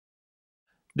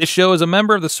This show is a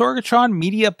member of the Sorgatron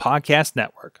Media Podcast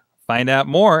Network. Find out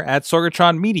more at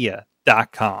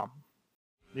sorgatronmedia.com.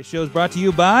 This show is brought to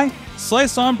you by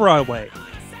Slice on Broadway,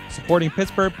 supporting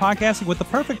Pittsburgh podcasting with the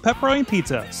perfect pepperoni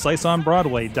pizza,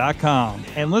 sliceonbroadway.com.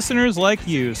 And listeners like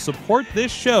you, support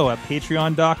this show at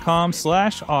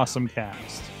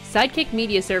patreon.com/awesomecast. Sidekick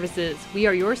Media Services. We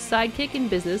are your sidekick in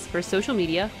business for social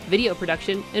media, video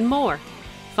production, and more.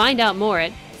 Find out more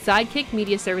at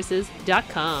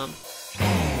sidekickmediaservices.com.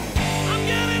 I'm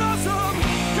getting awesome,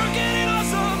 you're getting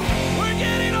awesome, we're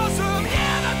getting awesome,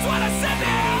 yeah, that's what I said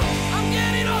now. I'm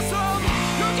getting awesome,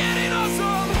 you're getting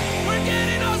awesome, we're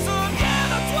getting awesome, yeah,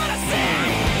 that's what I said.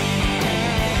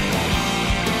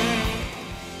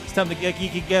 It's time to get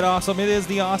geeky, get awesome. It is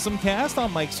the AwesomeCast.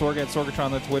 I'm Mike Sorg at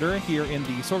Sorgatron on Twitter, here in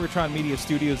the Sorgatron Media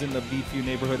Studios in the Beefview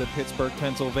neighborhood of Pittsburgh,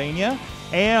 Pennsylvania.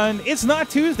 And it's not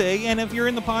Tuesday, and if you're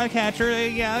in the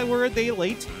podcatcher, yeah, we're a day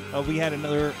late. We had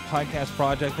another podcast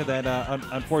project that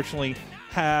unfortunately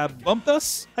bumped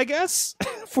us, I guess,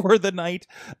 for the night.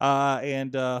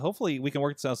 And hopefully we can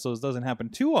work this out so this doesn't happen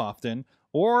too often.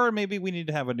 Or maybe we need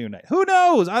to have a new night. Who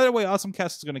knows? Either way,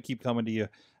 AwesomeCast is going to keep coming to you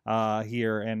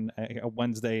here and a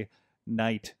Wednesday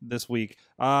night this week.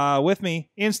 With me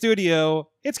in studio,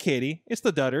 it's Katie. It's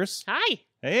the Dudders. Hi.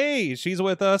 Hey, she's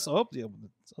with us. Oh, yeah,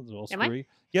 sounds a little Am I? screwy.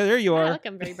 Yeah, there you are. Look,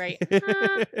 I'm very bright.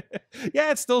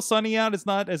 Yeah, it's still sunny out. It's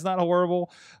not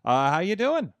horrible. How you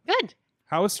doing? Good.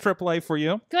 How is strip life for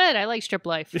you? Good. I like strip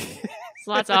life. There's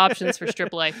lots of options for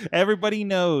strip life. Everybody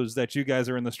knows that you guys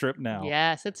are in the strip now.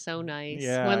 Yes, it's so nice.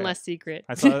 Yeah. One less secret.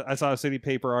 I saw a City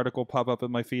Paper article pop up in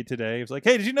my feed today. It was like,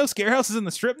 hey, did you know Scarehouse is in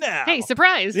the strip now? Hey,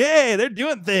 surprise. Yeah, they're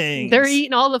doing things. They're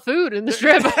eating all the food in the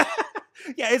strip.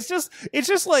 Yeah, it's just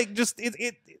like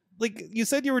you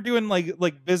said you were doing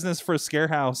like business for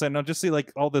Scarehouse, and I'll just see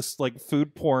like all this like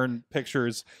food porn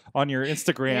pictures on your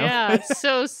Instagram. Yeah, it's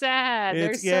so sad.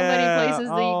 There's so many places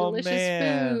that eat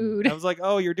delicious food. I was like,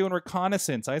 oh, you're doing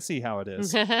reconnaissance. I see how it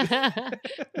is.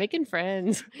 Making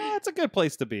friends. It's a good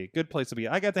place to be. Good place to be.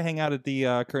 I got to hang out at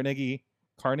the Carnegie.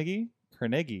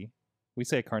 We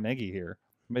say Carnegie here.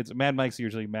 Mad Mike's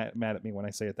usually mad at me when I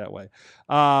say it that way.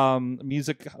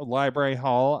 Music Library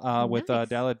Hall with Nice.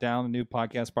 Dial It Down, the new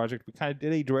podcast project. We kind of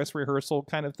did a dress rehearsal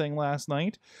kind of thing last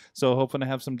night, so hoping to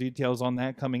have some details on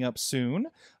that coming up soon.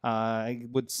 I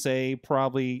would say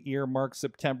probably earmark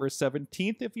September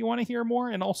 17th if you want to hear more,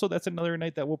 and also that's another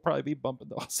night that we'll probably be bumping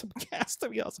the AwesomeCast to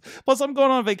be awesome. Plus, I'm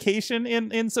going on vacation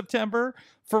in September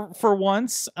for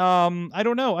once. I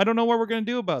don't know what we're gonna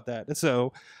do about that.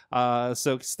 So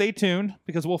stay tuned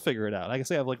because we'll figure it out. Like I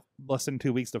say, I have like less than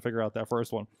 2 weeks to figure out that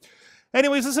first one.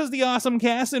 Anyways, this is the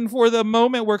AwesomeCast, and for the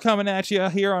moment, we're coming at you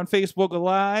here on Facebook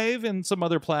Live and some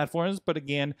other platforms. But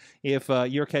again, if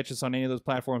you're catching us on any of those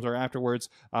platforms or afterwards,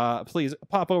 please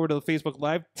pop over to the Facebook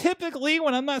Live. Typically,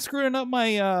 when I'm not screwing up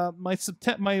my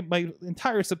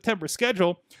entire September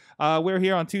schedule, we're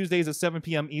here on Tuesdays at 7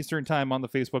 p.m. Eastern Time on the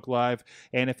Facebook Live.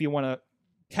 And if you want to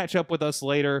catch up with us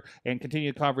later and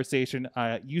continue the conversation,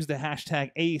 use the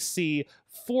hashtag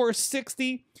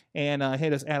AC460 and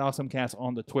hit us at AwesomeCast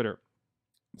on the Twitter.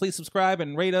 Please subscribe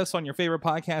and rate us on your favorite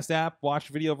podcast app. Watch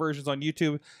video versions on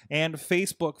YouTube and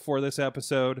Facebook for this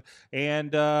episode.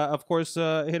 And, of course,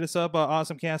 hit us up,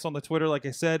 AwesomeCast on the Twitter. Like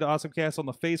I said, AwesomeCast on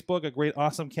the Facebook, a great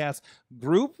AwesomeCast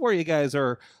group where you guys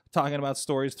are talking about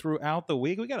stories throughout the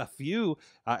week. We got a few.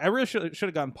 I really should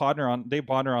have gotten Dave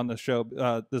Podner on the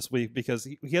show this week because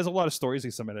he has a lot of stories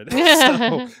he submitted.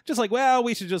 So just like, well,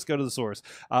 we should just go to the source.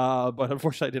 But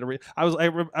unfortunately, I didn't. I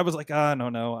was like,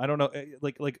 no, I don't know.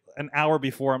 Like an hour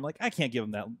before, I'm like, I can't give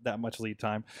him that much lead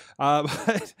time.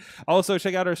 But also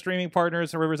check out our streaming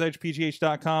partners at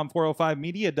riversedgepgh.com,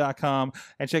 405media.com,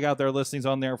 and check out their listings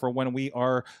on there for when we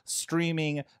are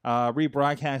streaming,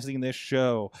 rebroadcasting this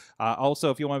show.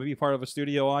 Also, if you want to be part of a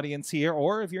studio audience here,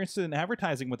 or if you're interested in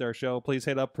advertising with our show, please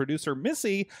hit up producer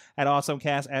Missy at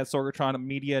AwesomeCast at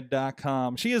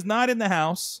sorgatronmedia.com. She is not in the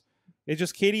house. It's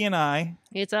just Katie and I.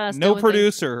 It's us. No doing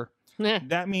producer. things.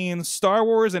 That means Star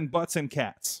Wars and butts and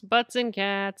cats. Butts and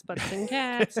cats. Butts and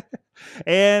cats.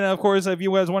 And of course, if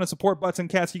you guys want to support Butts and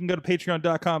Cats, you can go to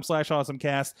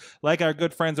patreon.com/awesomecast. Like our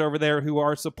good friends over there who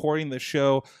are supporting the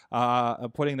show,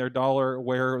 putting their dollar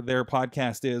where their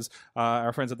podcast is.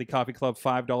 Our friends at the Coffee Club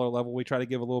 $5 level, we try to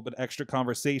give a little bit extra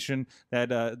conversation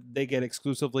that they get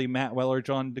exclusively. Matt Weller,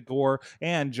 John DeGore,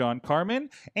 and John Carmen.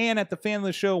 And at the fan of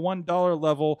the show $1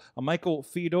 level, Michael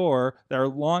Fedor, their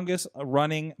longest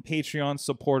running Patreon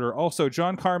supporter. Also,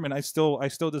 John Carmen, I still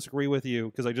disagree with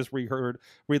you because I just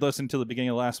re-listened to the beginning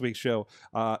of last week's show.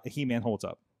 He-Man holds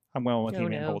up. I'm going with Oh,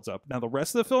 He-Man no. holds up. Now the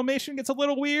rest of the Filmation gets a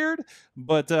little weird,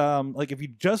 but like if you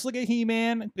just look at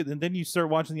He-Man and then you start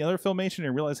watching the other Filmation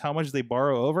and realize how much they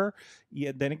borrow over,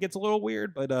 yeah, then it gets a little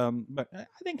weird. But I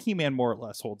think He-Man more or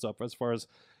less holds up as far as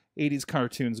 80s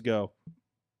cartoons go.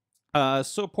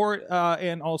 Support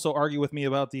and also argue with me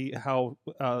about how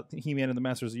He-Man and the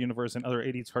Masters of the Universe and other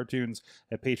 80s cartoons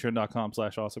at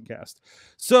patreon.com/awesomecast.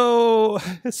 So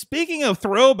speaking of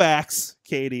throwbacks,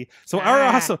 Katie, so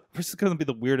this is going to be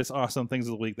the weirdest awesome things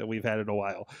of the week that we've had in a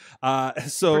while. We're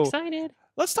So excited.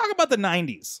 let's talk about the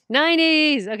 90s.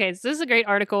 90s. Okay, so this is a great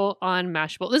article on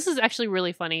Mashable. This is actually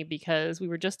really funny because we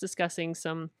were just discussing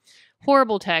some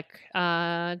horrible tech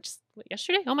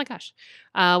yesterday. Oh my gosh.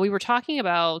 We were talking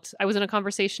about, I was in a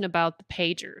conversation about the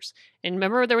pagers. And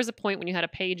remember there was a point when you had a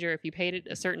pager, if you paid it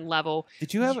a certain level.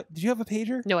 Did you have a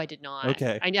pager? No, I did not.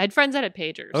 Okay. I had friends that had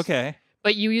pagers. Okay.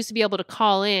 But you used to be able to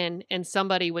call in and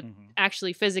somebody would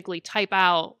actually physically type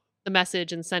out the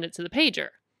message and send it to the pager.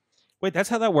 Wait, that's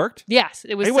how that worked? Yes,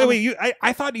 it was. Hey, wait!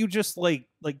 I thought you just like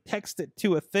text it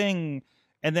to a thing,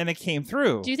 and then it came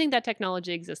through. Do you think that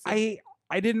technology existed?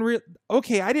 I didn't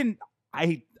okay. I didn't.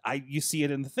 You see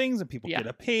it in the things, and people Yeah. get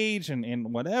a page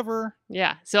and whatever.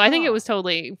 Yeah. So I think it was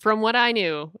totally, from what I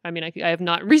knew. I mean, I have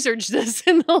not researched this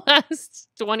in the last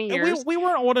 20 years. We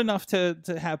weren't old enough to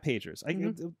have pagers.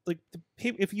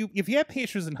 If you had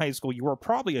pagers in high school, you were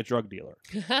probably a drug dealer,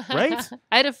 right?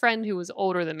 I had a friend who was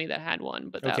older than me that had one,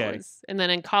 but that was, and then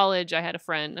in college I had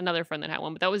another friend that had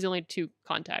one, but that was the only two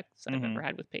contacts I've ever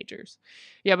had with pagers.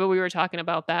 Yeah, but we were talking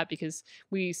about that because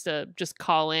we used to just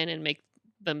call in and make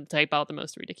them type out the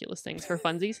most ridiculous things for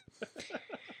funsies.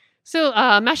 So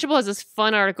Mashable has this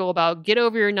fun article about get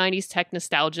over your 90s tech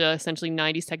nostalgia. Essentially,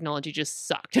 90s technology just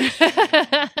sucked. And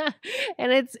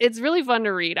it's really fun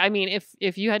to read. I mean,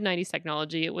 if you had 90s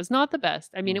technology, it was not the best.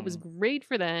 I mean, it was great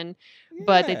for then,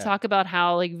 but they talk about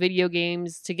how like video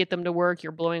games, to get them to work,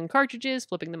 you're blowing cartridges,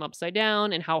 flipping them upside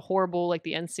down, and how horrible like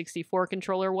the N64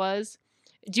 controller was.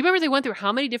 Do you remember they went through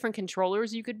how many different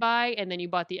controllers you could buy, and then you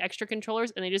bought the extra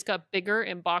controllers, and they just got bigger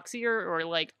and boxier or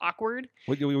like awkward?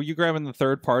 Were you grabbing the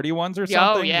third-party ones or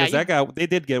something? Yeah. Because they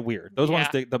did get weird. Those ones,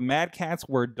 the Mad Cats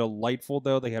were delightful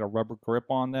though. They had a rubber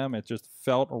grip on them. It just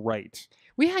felt right.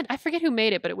 We had, I forget who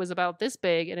made it, but it was about this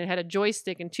big, and it had a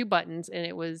joystick and 2 buttons, and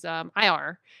it was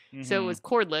IR, so it was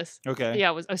cordless. Okay. Yeah,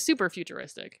 it was a super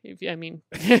futuristic.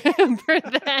 For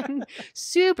then,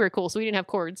 super cool. So we didn't have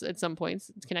cords at some points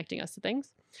connecting us to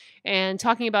things, and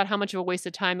talking about how much of a waste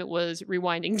of time it was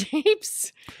rewinding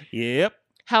tapes. Yep.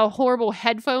 How horrible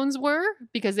headphones were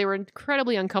because they were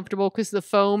incredibly uncomfortable because the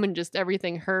foam and just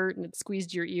everything hurt, and it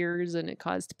squeezed your ears and it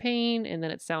caused pain, and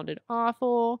then it sounded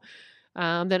awful.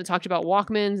 Then it talked about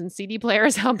Walkmans and CD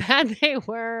players, how bad they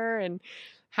were, and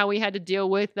how we had to deal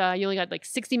with, you only got like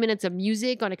 60 minutes of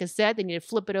music on a cassette, then you had to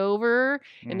flip it over,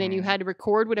 and then you had to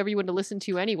record whatever you wanted to listen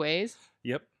to anyways.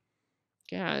 Yep.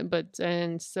 Yeah,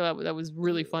 and so that was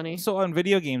really funny. So on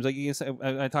video games, like you said,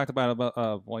 I talked about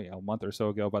a month or so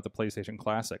ago about the PlayStation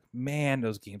Classic. Man,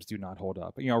 those games do not hold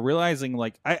up. Realizing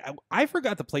like I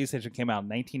forgot the PlayStation came out in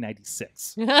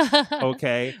 1996.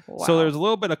 Okay, Wow. So there's a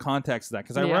little bit of context to that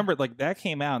because I Yeah. remember like that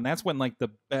came out, and that's when like the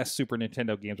best Super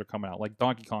Nintendo games are coming out, like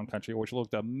Donkey Kong Country, which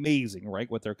looked amazing,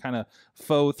 right, with their kind of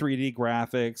faux 3D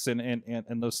graphics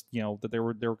and those that they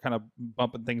were kind of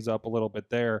bumping things up a little bit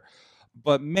there.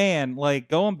 But man, like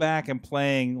going back and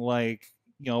playing like,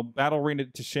 Battle Arena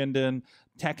Toshinden,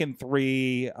 Tekken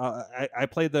 3, I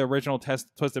played the original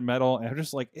Twisted Metal, and I'm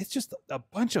just like, it's just a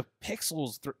bunch of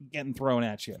pixels getting thrown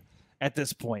at you at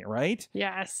this point, right?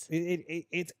 Yes.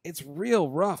 It's real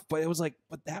rough, but it was like,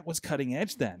 but that was cutting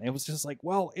edge then. It was just like,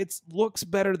 well, it looks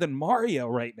better than Mario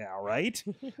right now, right?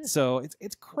 So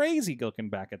it's crazy looking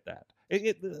back at that.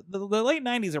 The late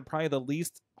 90s are probably the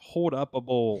least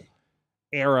hold-upable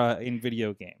era in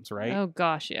video games, right? Oh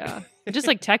gosh, yeah. Just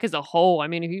like tech as a whole. I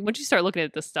mean, once you start looking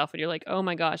at this stuff and you're like, oh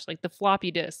my gosh, like the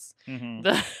floppy disks,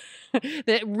 the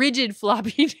rigid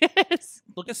floppy disks.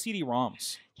 Look at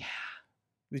CD-ROMs. Yeah.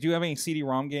 Did you have any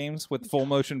CD-ROM games with full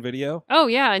motion video? Oh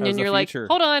yeah, and That was then the you're like, future.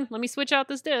 hold on, let me switch out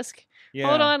this disc. Yeah.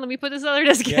 Hold on, let me put this other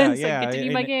disc in so I can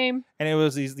continue my game. And it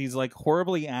was these like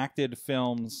horribly acted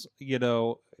films,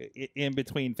 in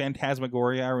between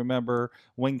Phantasmagoria, I remember,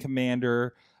 Wing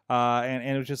Commander. And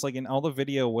it was just like, and all the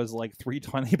video was like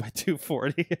 320 by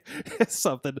 240,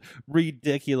 something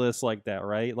ridiculous like that,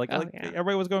 right? Like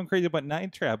everybody was going crazy about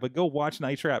Night Trap, but go watch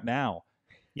Night Trap now,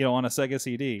 on a Sega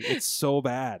CD. It's so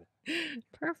bad.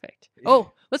 Perfect.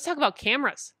 Oh, let's talk about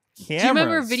cameras. Cameras. Do you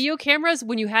remember video cameras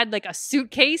when you had like a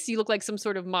suitcase? You look like some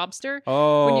sort of mobster.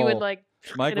 Oh, when you would like.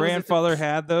 My grandfather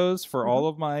had those for all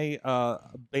of my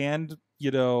band,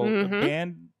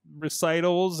 band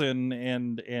recitals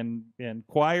and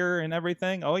choir and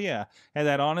everything. Oh yeah, had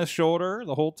that on his shoulder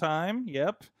the whole time.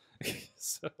 Yep.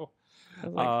 So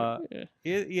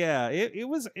it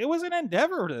was an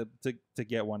endeavor to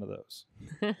get one of those.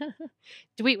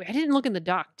 Wait, I didn't look in the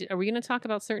doc. Are we going to talk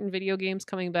about certain video games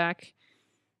coming back?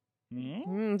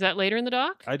 Is that later in the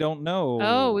doc? I don't know.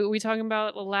 Oh, we talking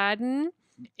about Aladdin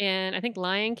and I think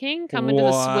Lion King coming to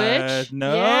the Switch?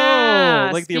 No,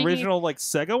 yeah, like the original like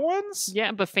Sega ones.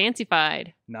 Yeah, but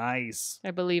fancified. Nice.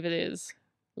 I believe it is.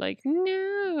 Like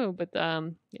no, but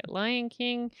Lion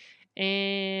King.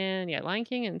 And Lion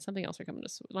King and something else are coming to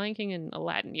Lion King and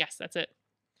Aladdin. Yes, that's it.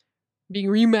 Being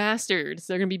remastered.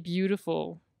 So they're going to be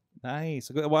beautiful.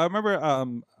 Nice. Well, I remember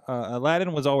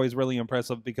Aladdin was always really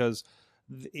impressive because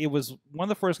it was one of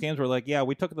the first games where like, yeah,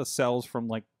 we took the cells from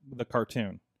like the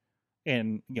cartoon.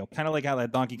 And, kind of like how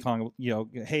that Donkey Kong,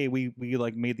 hey, we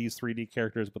like made these 3D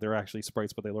characters, but they're actually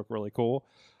sprites, but they look really cool.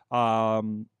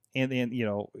 And then,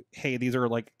 hey, these are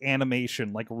like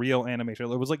animation, like real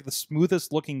animation. It was like the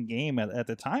smoothest looking game at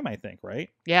the time, I think, right?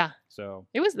 Yeah. So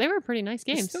they were pretty nice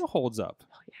games. It still holds up.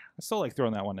 Oh yeah. I still like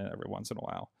throwing that one in every once in a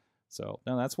while. So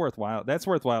no, that's worthwhile. That's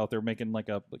worthwhile if they're making like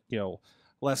a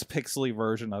less pixely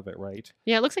version of it, right?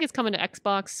 Yeah, it looks like it's coming to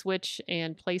Xbox, Switch,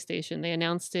 and PlayStation. They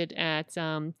announced it at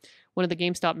one of the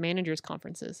GameStop managers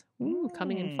conferences. Ooh,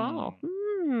 coming in fall.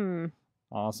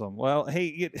 Awesome. Well,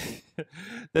 hey,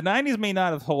 the 90s may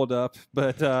not have held up,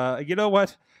 but you know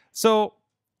what? So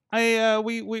I've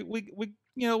been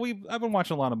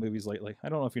watching a lot of movies lately. I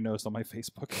don't know if you noticed on my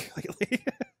Facebook lately,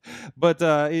 but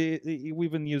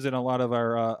we've been using a lot of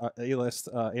our A-list,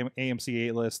 AMC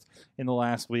A-list in the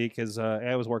last week as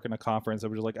I was working a conference. I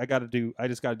was like, I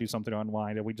just got to do something to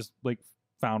unwind, and we just like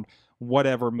found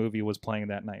whatever movie was playing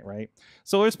that night, right?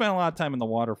 So we spent a lot of time in the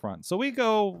waterfront. So we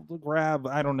go grab,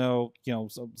 I don't know,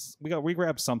 we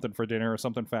grabbed something for dinner or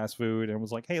something fast food, and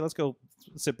was like, hey, let's go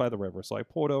sit by the river. So I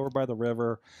pulled over by the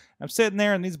river. I'm sitting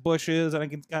there in these bushes, and I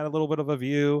got a little bit of a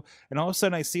view, and all of a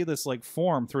sudden I see this like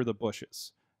form through the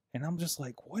bushes, and I'm just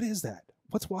like, what is that?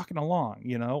 What's walking along?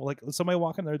 Like somebody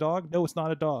walking their dog? No, it's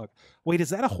not a dog. Wait, is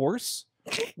that a horse?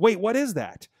 Wait, what is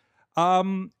that?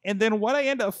 And then what I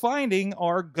end up finding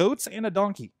are goats and a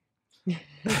donkey.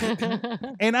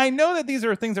 And I know that these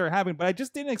are things that are happening, but I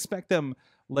just didn't expect them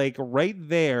like right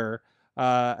there,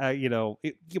 then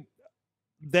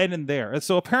and there. And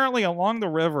so apparently along the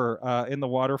river, in the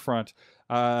waterfront,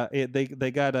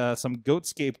 they got some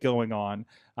Goatscape going on.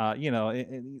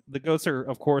 The goats are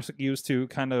of course used to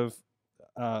kind of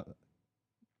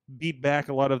beat back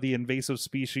a lot of the invasive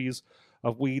species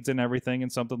of weeds and everything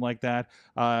and something like that.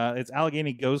 It's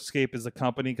Allegheny Goatscape is the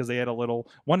company because they had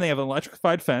they have an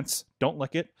electrified fence. Don't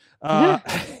lick it.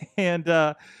 And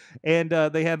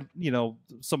they had,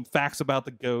 some facts about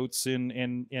the goats and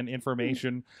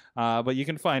information. But you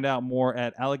can find out more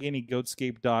at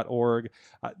AlleghenyGoatscape.org.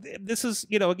 This is,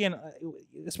 again,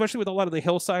 especially with a lot of the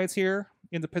hillsides here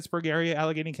in the Pittsburgh area,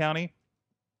 Allegheny County.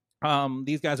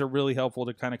 These guys are really helpful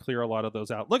to kind of clear a lot of those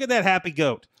out. Look at that happy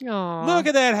goat. Aww. Look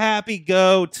at that happy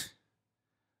goat.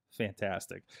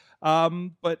 Fantastic.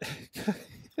 But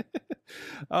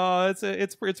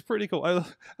it's pretty cool. I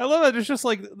love it. It's just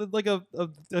like a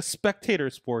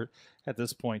spectator sport at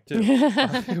this point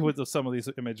too, with some of these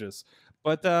images.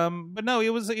 But no, it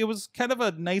was kind of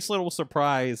a nice little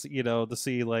surprise, to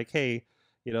see like, hey,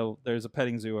 there's a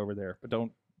petting zoo over there, but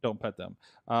don't pet them.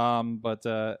 But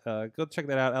go check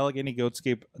that out,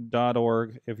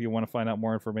 AlleghenyGoatscape.org, if you want to find out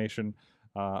more information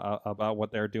about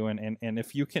what they're doing. And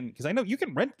if you can, because I know you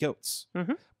can rent goats,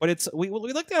 but we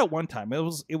looked at it one time.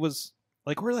 It was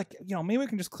like, we're like, maybe we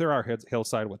can just clear our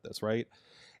hillside with this, right?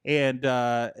 And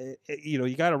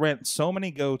you got to rent so many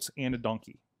goats and a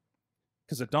donkey,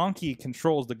 because a donkey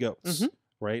controls the goats.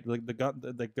 Right, like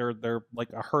they're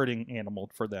like a herding animal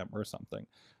for them or something.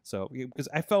 So because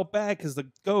I felt bad because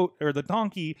the goat or the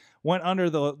donkey went under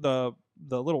the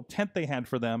little tent they had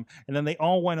for them, and then they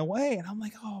all went away, and I'm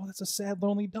like, oh, that's a sad,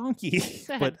 lonely donkey.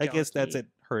 But I guess that's it,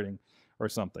 herding or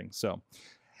something. So.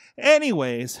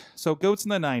 Anyways, so goats in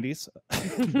the 90s.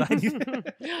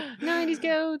 90s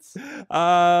goats.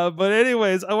 But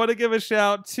anyways, I want to give a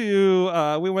shout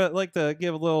to, we would like to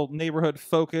give a little neighborhood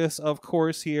focus, of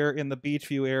course, here in the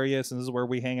Beachview area, since this is where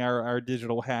we hang our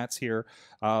digital hats here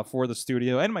for the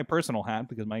studio, and my personal hat,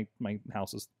 because my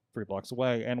house is 3 blocks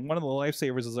away. And one of the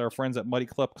lifesavers is our friends at Muddy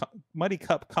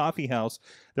Cup Coffee House.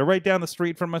 They're right down the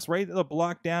street from us, right the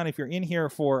block down. If you're in here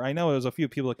for, I know there's a few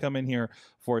people that come in here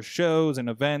for shows and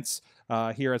events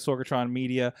here at Sorgatron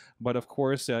Media, but of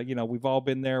course, we've all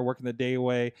been there working the day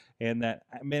away, and that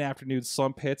mid-afternoon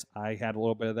slump hits. I had a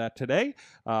litpour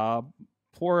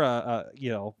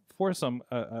for some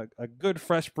a good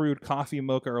fresh brewed coffee,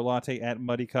 mocha, or latte at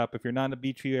Muddy Cup. If you're not in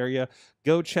the Beechview area,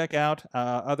 go check out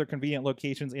other convenient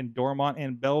locations in Dormont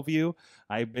and Bellevue.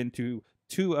 I've been to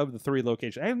 2 of the 3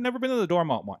 locations. I've never been to the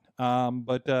Dormont one,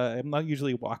 but I'm not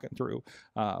usually walking through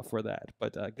for that.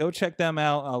 But go check them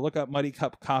out. Look up Muddy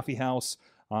Cup Coffee House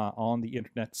on the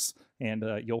internets, and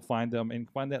you'll find them and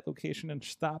find that location and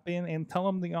stop in and tell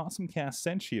them the AwesomeCast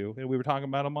sent you. And we were talking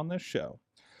about them on this show.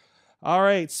 All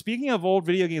right. Speaking of old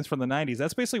video games from the 90s,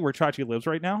 that's basically where Chachi lives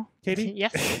right now, Katie.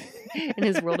 Yes. In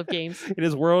his world of games. In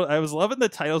his world. I was loving the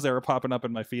titles that were popping up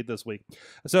in my feed this week.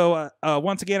 So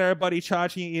once again, our buddy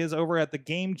Chachi is over at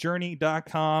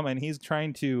thegamejourney.com, and he's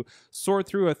trying to sort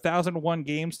through 1001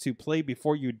 games to play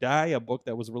before you die, a book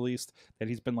that was released that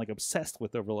he's been like obsessed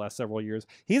with over the last several years.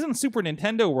 He's in Super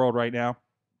Nintendo world right now,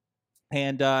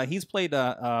 and he's played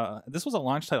this was a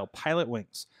launch title, Pilot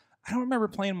Wings. I don't remember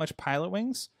playing much Pilot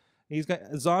Wings. He's got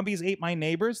Zombies Ate My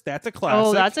Neighbors. That's a classic.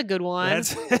 Oh, that's a good one. I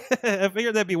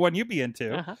figured that'd be one you'd be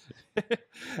into.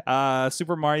 Uh-huh.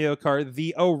 Super Mario Kart,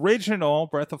 the original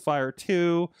Breath of Fire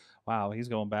 2. Wow, he's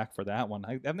going back for that one.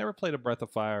 I've never played a Breath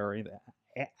of Fire or anything.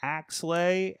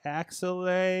 Axelay?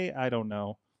 I don't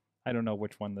know. I don't know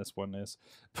which one this one is,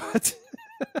 but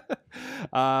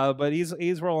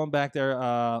he's rolling back there.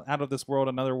 Out of This World,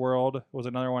 Another World was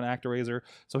another one. ActRaiser.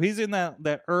 So he's in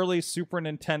that early Super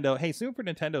Nintendo. Hey, Super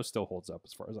Nintendo still holds up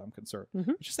as far as I'm concerned.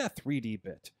 Mm-hmm. It's just that 3D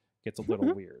bit gets a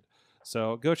little weird.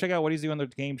 So go check out what he's doing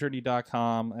at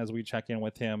GameJourney.com as we check in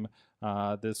with him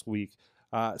this week.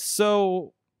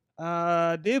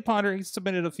 Dave Ponder, he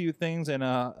submitted a few things in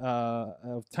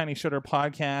a Tiny Shutter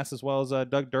podcast, as well as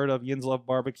Doug Dirt of Yins Love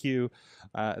Barbecue.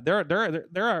 There are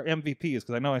MVPs,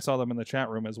 because I know I saw them in the chat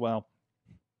room as well.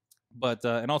 But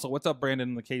and also, what's up, Brandon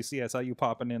in the KC? I saw you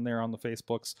popping in there on the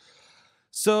Facebooks.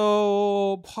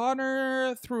 So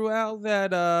Ponder threw out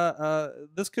that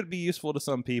this could be useful to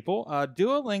some people.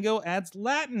 Duolingo adds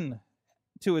Latin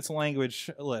to its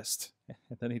language list.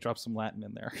 And then he drops some Latin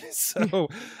in there. So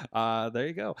there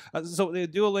you go. So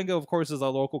Duolingo, of course, is a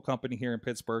local company here in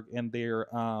Pittsburgh, and they do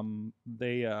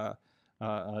a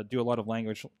lot of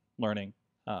language learning.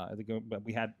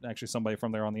 We had actually somebody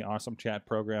from there on the Awesome Chat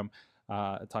program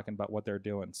talking about what they're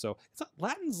doing. So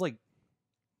Latin's like,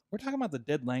 we're talking about the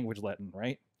dead language Latin,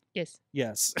 right? Yes.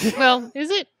 Yes. Well,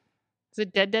 is it? Is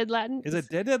it dead Latin? Is it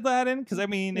dead Latin? Because I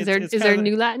mean, is there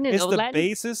new Latin and old Latin?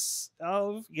 It's the basis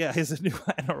of is it new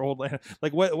Latin or old Latin?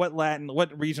 Like what Latin?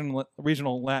 What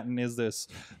regional Latin is this?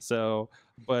 So,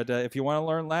 but if you want to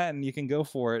learn Latin, you can go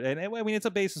for it. And I mean, it's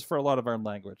a basis for a lot of our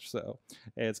language, so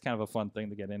it's kind of a fun thing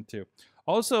to get into.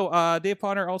 Also, Dave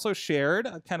Ponder also shared,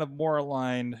 kind of more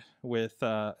aligned with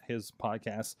his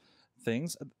podcast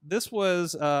things. This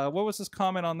was what was his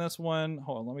comment on this one?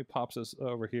 Hold on, let me pop this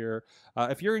over here.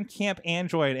 If you're in Camp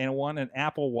Android and want an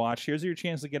Apple Watch, here's your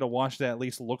chance to get a watch that at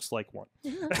least looks like one.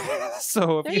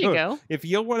 So if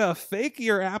you want to fake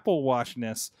your Apple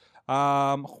Watchness,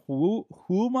 who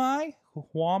am I?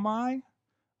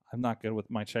 I'm not good with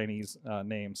my Chinese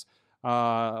names.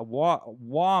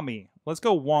 Wami. Let's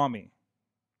go Wami,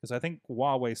 because I think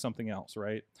Huawei is something else,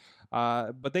 right?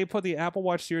 But they put the Apple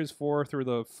Watch Series 4 through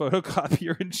the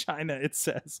photocopier in China, it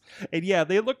says. And yeah,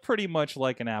 they look pretty much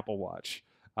like an Apple Watch.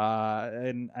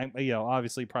 And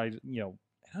obviously probably, I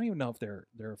don't even know if they're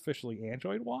officially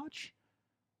Android watch,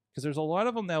 because there's a lot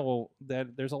of them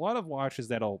there's a lot of watches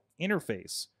that'll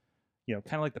interface, kind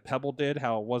of like the Pebble did,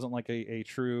 how it wasn't like a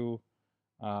true,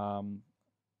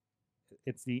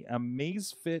 it's the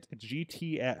Amazfit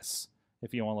GTS,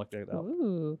 if you want to look that up.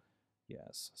 Ooh.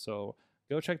 Yes. So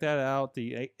go check that out.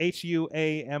 The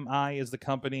HUAMI is the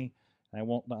company. I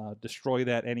won't destroy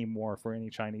that anymore for any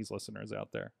Chinese listeners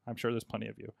out there. I'm sure there's plenty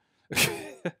of you.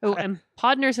 Oh, and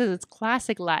Podner says it's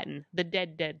classic Latin. The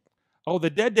dead. Oh, the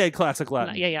dead classic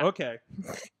Latin. Yeah. Okay.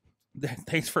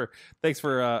 Thanks for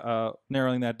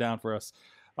narrowing that down for us.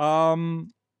 Oh,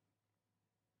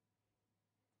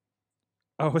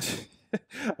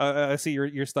 I see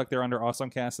you're stuck there under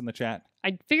AwesomeCast in the chat.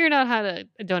 I figured out how to.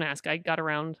 Don't ask. I got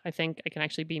around. I think I can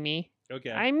actually be me.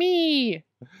 Okay. I'm me.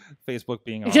 Facebook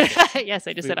being awesome. Yes,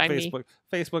 I just said I'm me.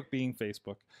 Facebook being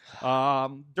Facebook.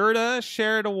 Durda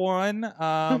shared one.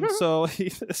 So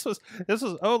this was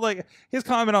like his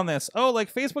comment on this. Oh,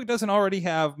 like Facebook doesn't already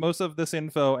have most of this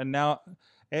info, and now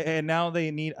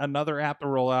they need another app to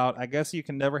roll out. I guess you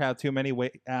can never have too many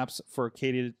apps for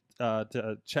Katie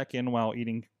to check in while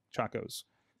eating tacos.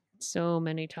 So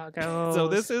many tacos. So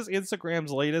this is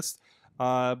Instagram's latest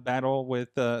battle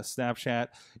with Snapchat.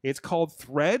 It's called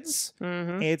Threads.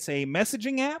 Mm-hmm. It's a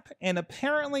messaging app, and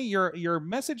apparently your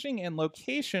messaging and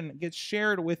location gets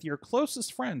shared with your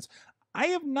closest friends. I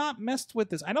have not messed with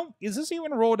this. I don't. Is this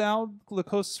even rolled out? The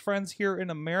closest friends here in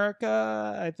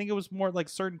America. I think it was more like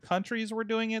certain countries were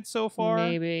doing it so far.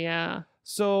 Maybe, yeah.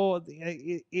 So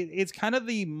it's kind of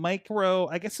the micro.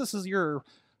 I guess this is your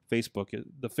Facebook.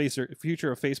 The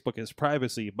future of Facebook is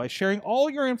privacy by sharing all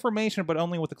your information, but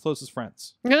only with the closest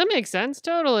friends. Yeah, that makes sense.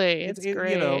 Totally, it's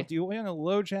great. You know, do you want to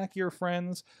LoJack your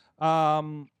friends?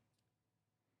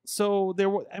 So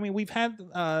we've had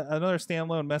another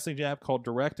standalone message app called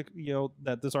Direct,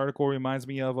 that this article reminds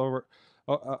me of over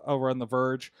on The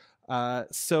Verge.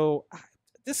 So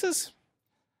this is,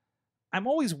 I'm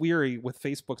always weary with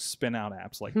Facebook spin out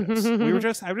apps like this. I was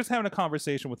just having a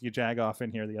conversation with Jagoff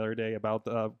in here the other day about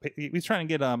he's trying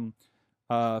to get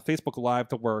Facebook Live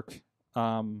to work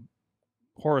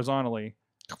horizontally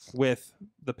with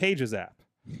the Pages app.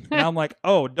 And I'm like,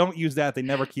 oh, don't use that. They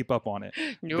never keep up on it.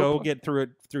 Nope. Go get through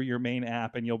it through your main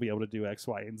app, and you'll be able to do X,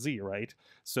 Y, and Z, right?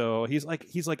 So he's like,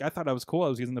 I thought I was cool. I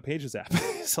was using the Pages app.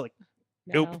 So like,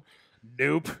 nope.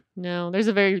 No, there's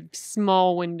a very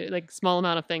small window, like small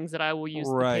amount of things that I will use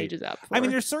the Pages app for. I mean,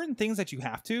 there's certain things that you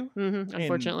have to.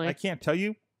 Unfortunately, I can't tell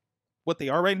you what they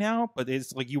are right now, but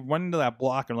it's like you run into that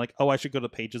block and like, oh, I should go to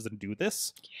Pages and do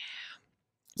this. Yeah.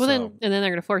 Well, then they're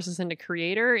going to force us into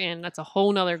Creator, and that's a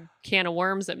whole nother can of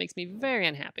worms that makes me very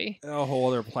unhappy. A whole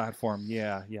other platform.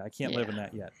 Yeah. I can't live in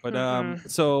that yet. But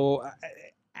so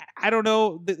I don't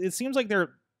know. It seems like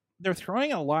they're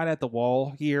throwing a lot at the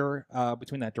wall here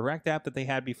between that Direct app that they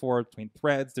had before, between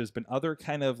Threads. There's been other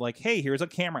kind of like, hey, here's a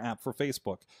camera app for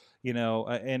Facebook,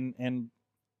 and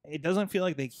it doesn't feel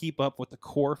like they keep up with the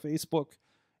core Facebook,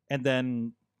 and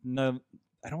then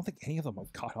I don't think any of them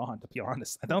have caught on, to be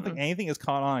honest. I don't think anything has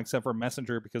caught on except for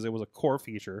Messenger because it was a core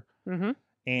feature,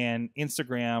 and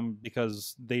Instagram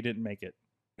because they didn't make it.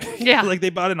 Yeah, like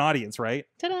they bought an audience, right?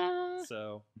 Ta-da!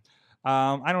 So,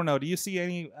 I don't know. Do you see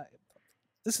any?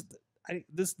 This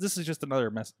is just another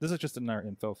mess. This is just another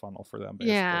info funnel for them.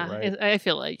 Yeah, right? I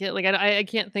feel like it. Like I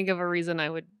can't think of a reason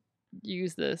I would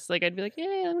use this. Like I'd be like,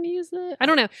 yeah, I'm gonna use that. I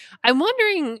don't know. I'm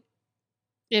wondering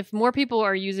if more people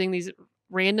are using these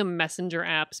random messenger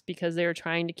apps because they're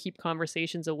trying to keep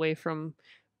conversations away from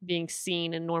being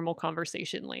seen in normal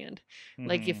conversation land.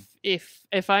 Like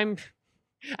if I'm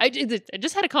I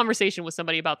just had a conversation with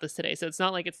somebody about this today, so it's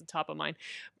not like it's the top of mind,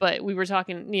 but we were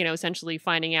talking, essentially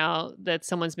finding out that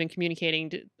someone's been communicating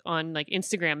on like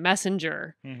Instagram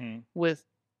Messenger with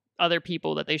other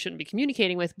people that they shouldn't be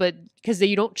communicating with, but because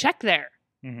you don't check there.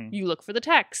 You look for the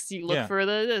text, you look for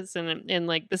the this, and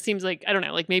like this seems like, I don't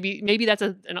know, like maybe that's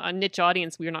a niche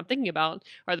audience we're not thinking about,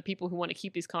 are the people who want to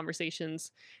keep these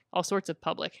conversations all sorts of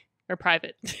public or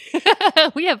private.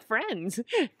 We have friends.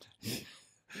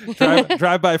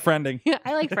 drive by friending. Yeah,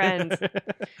 I like friends. But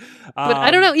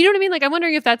I don't know, you know what I mean? Like I'm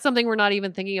wondering if that's something we're not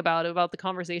even thinking about the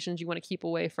conversations you want to keep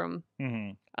away from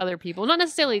other people, not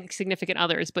necessarily significant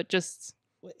others, but just.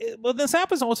 Well, this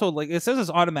app is also like, it says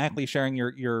it's automatically sharing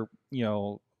your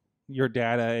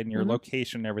data and your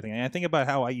location and everything. And I think about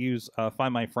how I use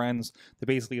Find My Friends to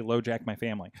basically LoJack my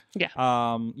family. Yeah.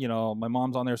 My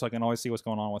mom's on there, so I can always see what's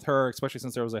going on with her, especially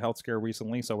since there was a health scare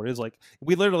recently. So it is like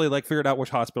we literally like figured out which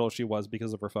hospital she was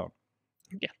because of her phone.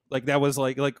 Yeah. Like that was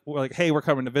like, hey, we're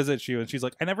coming to visit you, and she's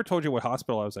like, I never told you what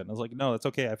hospital I was in. I was like, no, that's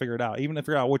okay. I figured it out. Even to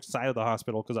figure out which side of the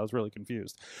hospital because I was really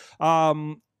confused.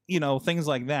 Things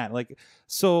like that. Like,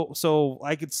 so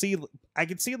I could see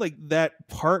like that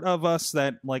part of us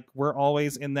that like we're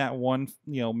always in that one,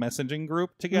 messaging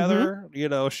group together,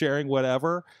 sharing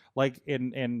whatever. Like,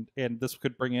 and this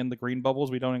could bring in the green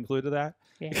bubbles we don't include to that.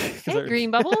 Yeah. Hey,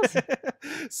 green bubbles.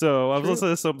 So I was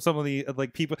listening to some of the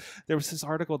like people. There was this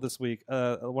article this week.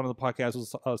 One of the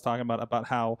podcasts I was talking about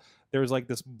how there's like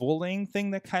this bullying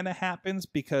thing that kind of happens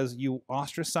because you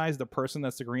ostracize the person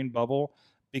that's the green bubble,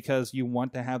 because you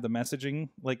want to have the messaging,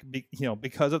 like,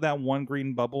 because of that one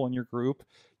green bubble in your group,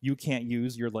 you can't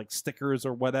use your like stickers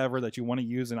or whatever that you want to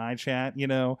use in iChat,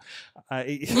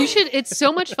 You should. It's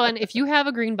so much fun. If you have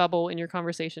a green bubble in your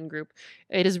conversation group,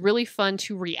 it is really fun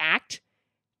to react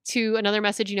to another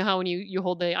message. You know how when you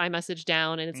hold the iMessage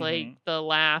down and it's like the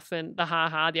laugh and the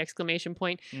ha-ha, the exclamation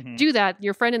point. Do that.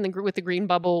 Your friend in the group with the green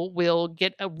bubble will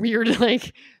get a weird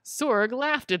like, Sorg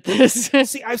laughed at this.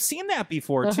 See, I've seen that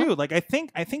before too. Like I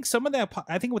think some of that,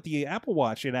 I think with the Apple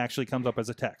Watch, it actually comes up as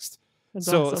a text. That's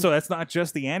awesome. So that's not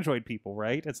just the Android people,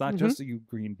 right? It's not just you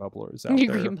green bubblers out there.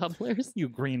 Green bubblers. You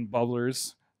green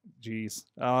bubblers. Jeez.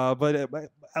 But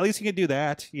at least you can do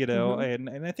that,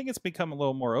 and I think it's become a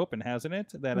little more open, hasn't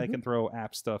it? That I can throw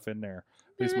app stuff in there,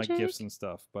 at least my gifts and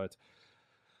stuff. But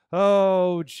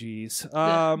oh, geez.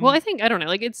 Well, I think, I don't know,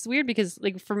 like it's weird because,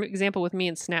 like, for example, with me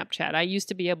in Snapchat, I used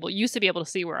to be able to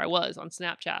see where I was on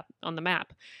Snapchat on the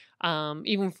map.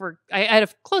 Even for I had a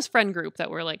close friend group that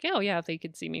were like, oh yeah, if they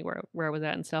could see me where I was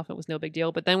at and stuff, it was no big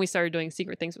deal. But then we started doing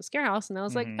secret things with Scarehouse, and I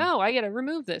was like, oh, I gotta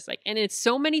remove this. Like, and it's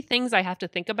so many things I have to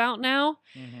think about now,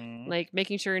 like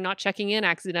making sure you're not checking in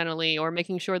accidentally, or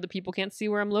making sure that people can't see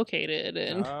where I'm located,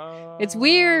 and it's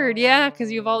weird, yeah,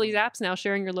 because you have all these apps now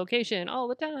sharing your location all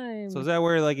the time. So is that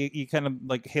where like you kind of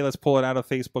like, hey, let's pull it out of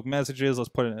Facebook messages, let's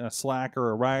put it in a Slack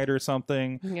or a Riot or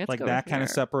something, like that kind of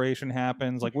separation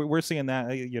happens. Like we're seeing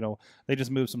that, you know, they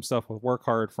just moved some stuff with Work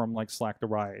Hard from like Slack to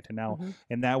Riot, and now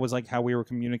and that was like how we were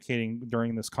communicating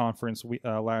during this conference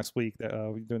last week,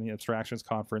 during the abstractions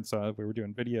conference. We were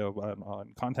doing video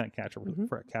on content capture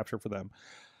for them.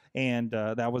 And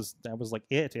that was like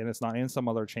it, and it's not in some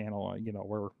other channel, you know,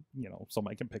 where, you know,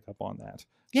 somebody can pick up on that.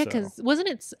 Yeah, because wasn't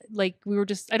it like we were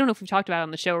just, I don't know if we've talked about it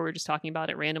on the show, or we were just talking about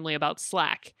it randomly about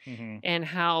Slack and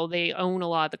how they own a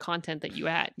lot of the content that you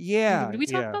add. Yeah. Did we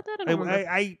talk about that? I don't remember.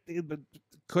 I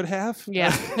could have.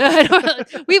 Yeah.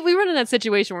 we run in that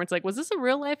situation where it's like, was this a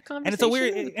real life conversation? And it's a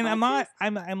weird, and I'm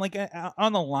like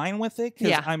on the line with it,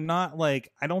 because I'm not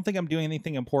like, I don't think I'm doing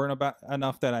anything important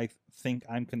enough that I think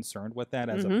I'm concerned with that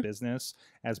as a business,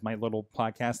 as my little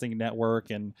podcasting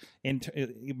network, and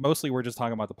mostly we're just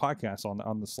talking about the podcast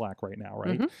on the Slack right now,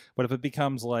 right? But if it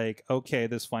becomes like, okay,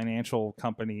 this financial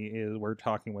company we're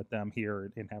talking with them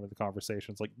here and having the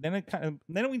conversations, like then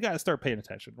we got to start paying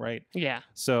attention, right? Yeah.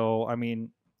 So I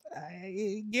mean,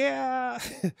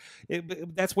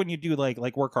 that's when you do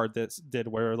like Work Hard did,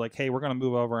 where like, hey, we're gonna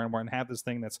move over and we're gonna have this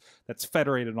thing that's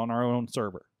federated on our own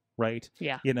server, right?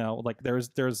 Yeah. You know, like there's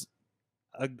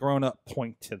a grown-up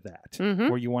point to that,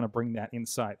 where you want to bring that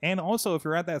inside. And also, if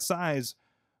you're at that size,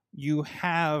 you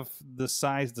have the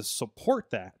size to support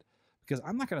that, because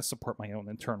I'm not going to support my own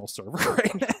internal server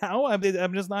right now.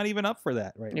 I'm just not even up for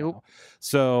that right now.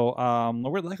 So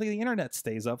we're likely the internet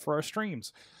stays up for our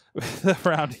streams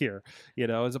around here. You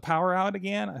know, is a power out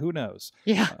again? Who knows?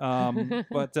 Yeah.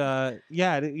 But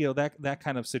yeah, you know, that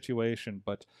kind of situation.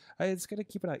 But it's going to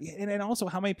keep it out. And also,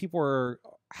 how many people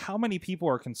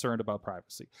are concerned about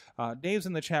privacy? Dave's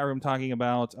in the chat room talking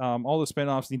about all the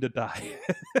spinoffs need to die.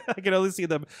 I can only see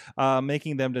them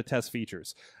making them to test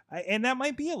features, and that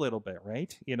might be a little bit,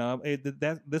 right? You know,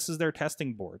 this is their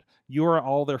testing board. You are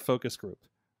all their focus group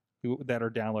that are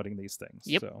downloading these things.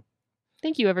 Yep. So.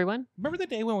 Thank you, everyone. Remember the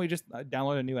day when we just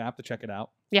downloaded a new app to check it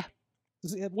out? Yeah.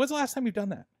 When's the last time you've done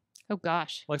that? Oh,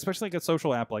 gosh. Like, especially like a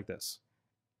social app like this.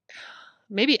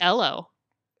 Maybe Ello.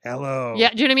 Hello.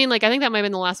 Yeah, do you know what I mean? Like, I think that might have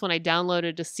been the last one I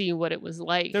downloaded to see what it was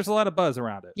like. There's a lot of buzz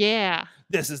around it. Yeah.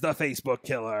 This is the Facebook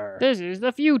killer. This is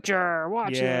the future.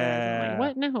 Watch it. I'm like,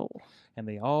 what? No. And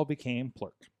they all became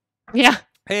Plurk. Yeah.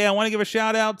 Hey, I want to give a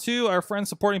shout out to our friends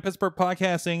supporting Pittsburgh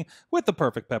podcasting with the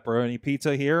perfect pepperoni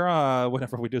pizza here.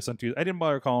 Whenever we do this on Tuesday, I didn't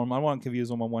bother calling them. I want to confuse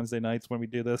them on Wednesday nights when we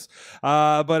do this.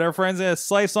 But our friends at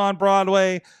Slice on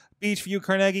Broadway, Beachview,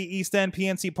 Carnegie, East End,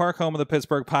 PNC Park, home of the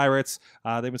Pittsburgh Pirates.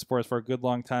 They've been supporting us for a good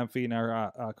long time, feeding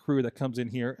our crew that comes in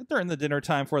here during the dinner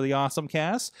time for the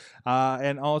AwesomeCast.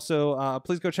 And also,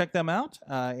 please go check them out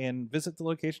and visit the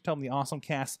location. Tell them the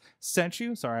AwesomeCast sent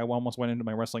you. Sorry, I almost went into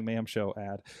my Wrestling Mayhem show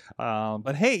ad.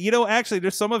 But hey, you know, actually,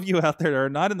 there's some of you out there that are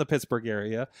not in the Pittsburgh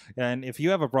area. And if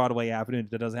you have a Broadway Avenue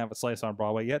that doesn't have a slice on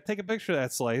Broadway yet, take a picture of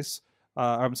that slice.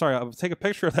 I'm sorry, I'll take a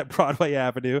picture of that Broadway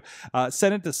Avenue,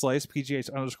 send it to Slice,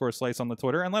 PGH_Slice on the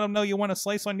Twitter, and let them know you want a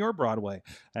slice on your Broadway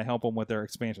and help them with their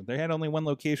expansion. They had only one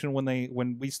location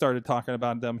when we started talking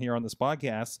about them here on this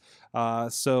podcast,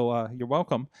 so you're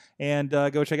welcome. And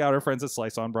go check out our friends at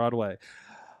Slice on Broadway.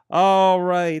 All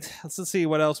right, let's see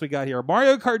what else we got here.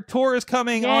 Mario Kart Tour is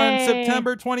coming on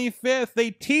September 25th.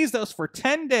 They teased us for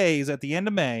 10 days at the end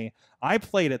of May. I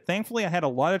played it. Thankfully, I had a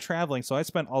lot of traveling, so I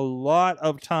spent a lot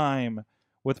of time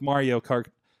with Mario Kart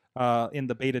in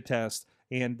the beta test.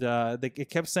 And it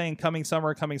kept saying coming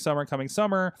summer, coming summer, coming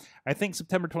summer. I think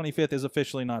September 25th is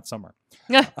officially not summer.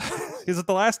 Is it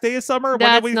the last day of summer?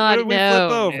 That's when not, did we no,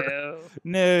 flip over?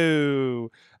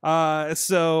 No. I'm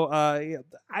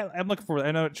looking forward.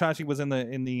 I know Chachi was in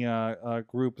the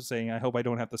group saying, I hope I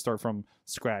don't have to start from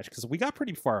scratch, because we got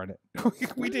pretty far in it.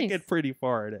 We did get pretty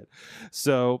far in it.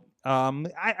 So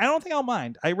I don't think I'll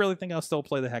mind. I really think I'll still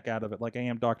play the heck out of it, like I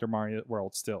am Dr. Mario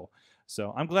World still.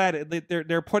 So I'm glad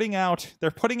they're putting out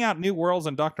new worlds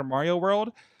in Dr. Mario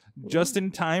World just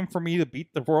in time for me to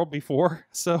beat the world before.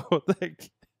 So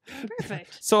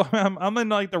perfect. So I'm in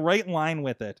like the right line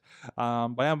with it.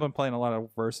 But I haven't been playing a lot of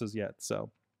verses yet.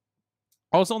 So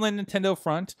also on the Nintendo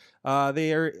front,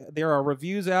 there are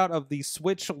reviews out of the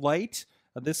Switch Lite.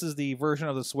 This is the version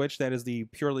of the Switch that is the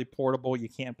purely portable. You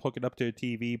can't hook it up to a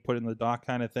TV, put it in the dock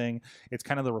kind of thing. It's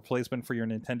kind of the replacement for your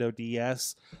Nintendo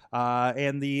DS.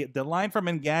 And the line from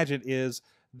Engadget is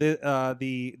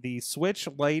the Switch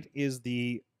Lite is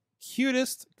the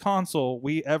cutest console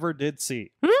we ever did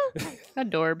see.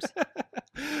 Adorbs.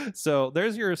 So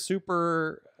there's your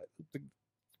super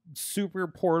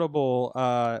portable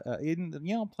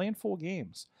playing full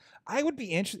games. I would be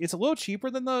interested. It's a little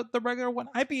cheaper than the regular one.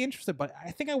 I'd be interested, but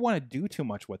I think I want to do too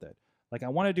much with it. Like I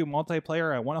want to do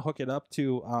multiplayer. I want to hook it up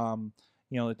to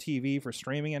the TV for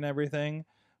streaming and everything.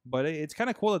 But it's kind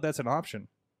of cool that that's an option.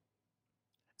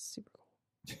 Super cool.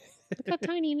 Look how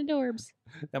tiny and adorbs.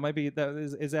 That might be that.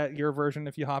 Is that your version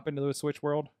if you hop into the Switch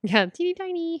world? Yeah, teeny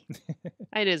tiny.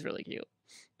 It is really cute.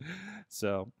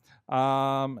 So,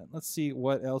 let's see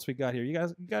what else we got here. You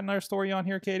got another story on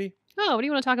here, Katie? Oh, what do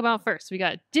you want to talk about first? We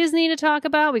got Disney to talk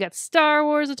about. We got Star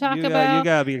Wars to talk about. You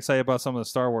gotta be excited about some of the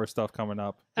Star Wars stuff coming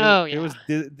up. It was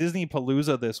Disney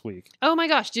Palooza this week. Oh my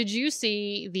gosh! Did you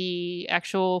see the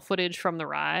actual footage from the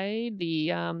ride,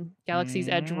 the Galaxy's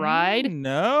Edge ride?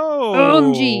 No.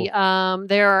 OMG!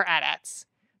 There are AT-ATs.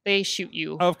 They shoot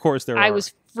you. Of course there are. I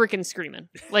was freaking screaming.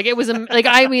 Like it was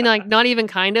not even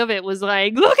kind of. It was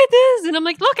like, look at this, and I'm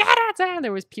like, look at it. And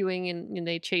there was pewing, and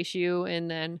they chase you,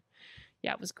 and then.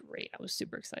 Yeah, it was great. I was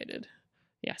super excited.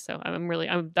 Yeah, so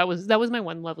that was my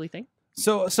one lovely thing.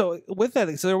 So with that,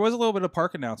 there was a little bit of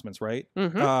park announcements, right?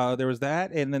 Mm-hmm. There was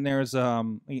that, and then there's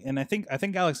and I think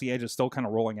Galaxy Edge is still kind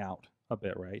of rolling out a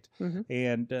bit, right? Mm-hmm.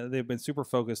 And they've been super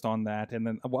focused on that. And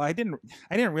then, I didn't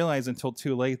realize until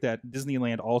too late that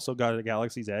Disneyland also got a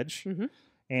Galaxy's Edge. Mm-hmm.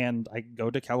 And I go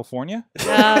to California.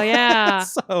 Oh yeah.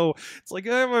 So it's like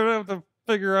I'm gonna have to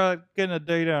figure out getting a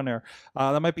day down there.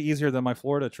 That might be easier than my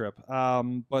Florida trip.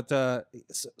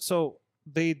 So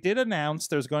they did announce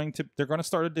they're going to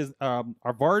start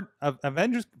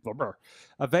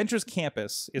Avengers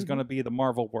Campus is going to be the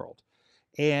Marvel World,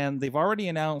 and they've already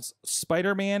announced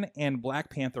Spider-Man and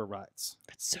Black Panther rides.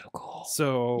 That's so cool.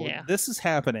 So this is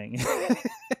happening.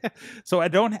 So I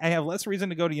have less reason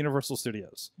to go to Universal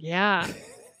Studios. Yeah.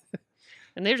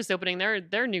 And they're just opening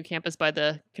their new campus by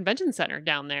the convention center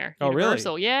down there. Oh,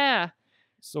 Universal. Really? Yeah.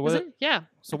 So what? Yeah.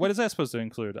 So what is that supposed to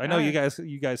include? I know you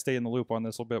guys stay in the loop on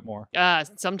this a little bit more.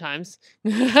 Sometimes.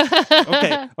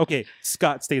 Okay.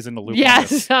 Scott stays in the loop.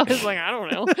 Yes. I was like, I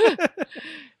don't know.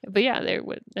 But yeah, they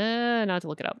would not to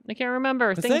look it up. I can't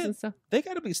remember things and stuff. They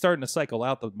got to be starting to cycle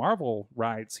out the Marvel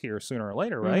rides here sooner or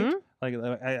later, right? Mm-hmm.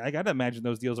 Like I got to imagine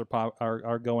those deals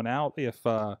are going out if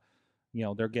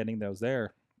they're getting those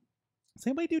there. Does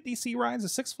anybody do DC rides?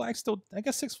 Is Six Flags still? I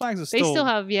guess Six Flags is still. They still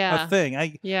have a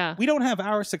thing. We don't have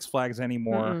our Six Flags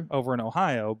anymore over in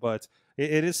Ohio, but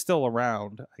it is still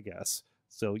around, I guess.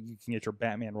 So you can get your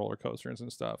Batman roller coasters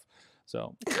and stuff.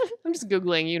 So I'm just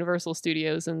googling Universal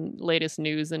Studios and latest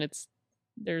news, and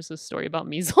there's a story about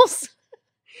measles.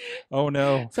 Oh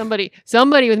no! Somebody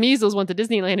with measles went to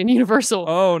Disneyland and Universal.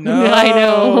 Oh no! I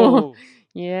know.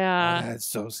 Yeah. Oh, that's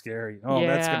so scary. Oh,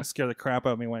 that's gonna scare the crap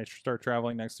out of me when I start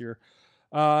traveling next year.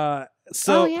 And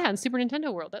Super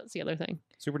Nintendo World. That's the other thing.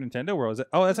 Super Nintendo World.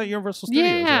 That's at Universal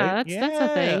Studios, right? That's a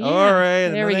thing. Yeah. All right.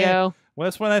 There we go. Well,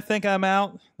 that's when I think I'm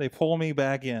out. They pull me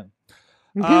back in.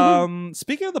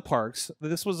 Speaking of the parks,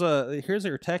 this was here's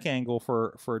your tech angle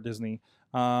for Disney.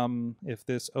 If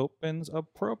this opens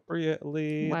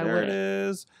appropriately, there it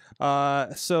is.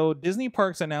 So Disney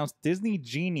Parks announced Disney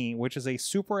Genie, which is a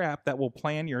super app that will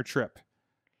plan your trip.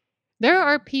 There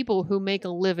are people who make a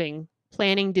living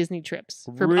planning Disney trips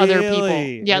for other people.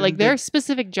 Yeah, and like their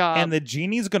specific job. And the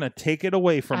Genie's going to take it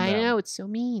away from them. I know, it's so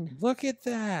mean. Look at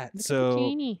that. Look at the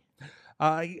Genie.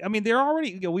 I mean, they're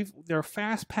already, they're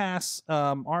fast pass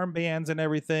armbands and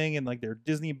everything, and like their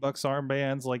Disney Bucks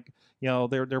armbands, like,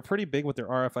 they're pretty big with their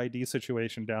RFID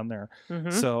situation down there. Mm-hmm.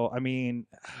 So, I mean,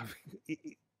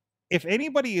 if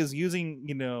anybody is using,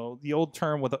 the old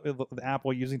term with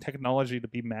Apple using technology to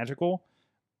be magical,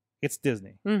 it's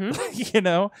Disney.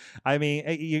 Mm-hmm. I mean,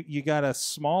 you got a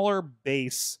smaller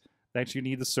base that you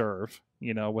need to serve,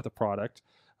 with a product.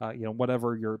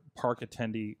 Whatever your park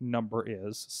attendee number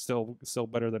is, still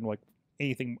better than like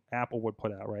anything Apple would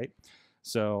put out, right?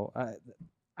 So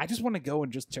I just want to go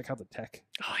and just check out the tech.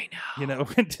 Oh, I know.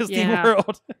 In Disney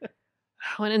World.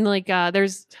 And like, I'll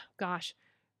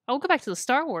go back to the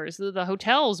Star Wars, the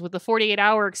hotels with the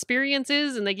 48-hour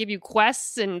experiences, and they give you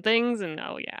quests and things, and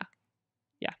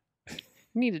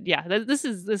this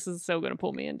is so going to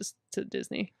pull me in to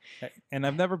Disney. And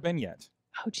I've never been yet.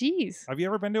 Oh, geez. Have you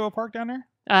ever been to a park down there?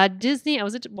 Disney. I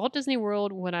was at Walt Disney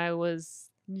World when I was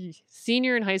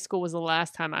senior in high school. Was the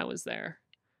last time I was there.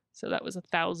 So that was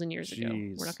 1,000 years ago.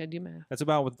 Jeez. We're not going to do math. That's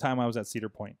about the time I was at Cedar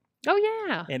Point. Oh,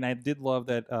 yeah. And I did love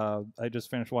that I just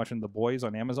finished watching The Boys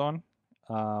on Amazon.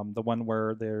 The one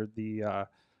where they're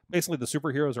basically the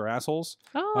superheroes are assholes.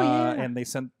 Oh, yeah. And they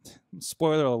sent,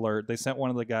 spoiler alert, they sent one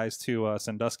of the guys to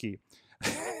Sandusky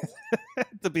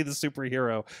to be the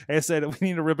superhero. And I said, we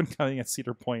need a ribbon cutting at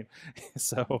Cedar Point.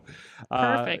 So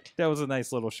Perfect. That was a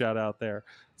nice little shout out there.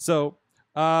 So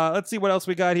let's see what else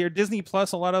we got here. Disney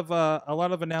Plus, a lot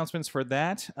of announcements for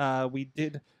that. We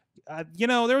did,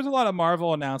 there was a lot of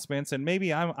Marvel announcements, and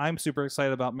maybe I'm super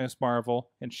excited about Miss Marvel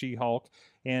and She-Hulk,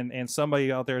 and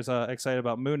somebody out there is excited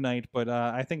about Moon Knight. But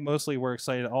I think mostly we're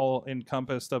excited, all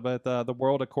encompassed about the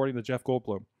world according to Jeff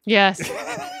Goldblum. Yes.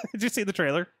 Did you see the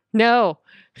trailer? No,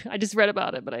 I just read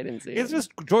about it, but I didn't see it. It's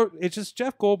just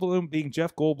Jeff Goldblum being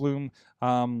Jeff Goldblum.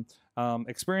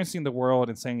 Experiencing the world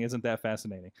and saying, "Isn't that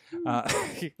fascinating?"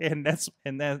 And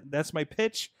that's my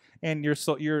pitch. And your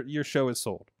show is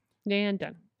sold And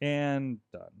done. and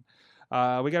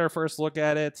done. We got our first look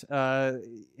at it,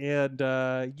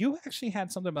 and you actually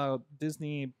had something about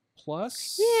Disney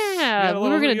Plus. Yeah, we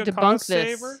were going to debunk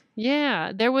this. Saver?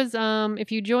 Yeah, there was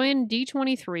if you join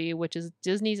D23, which is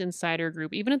Disney's insider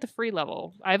group, even at the free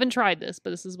level. I haven't tried this,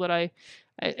 but this is what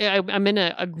I'm in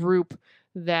a group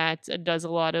that does a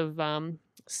lot of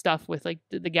stuff with like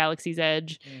the Galaxy's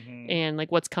Edge and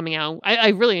like what's coming out. I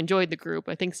really enjoyed the group.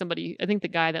 I think the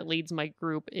guy that leads my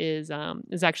group is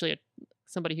actually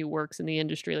somebody who works in the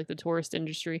industry, like the tourist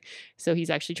industry. So he's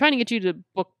actually trying to get you to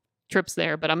book trips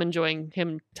there, but I'm enjoying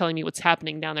him telling me what's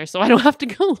happening down there, so I don't have to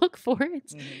go look for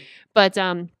it. But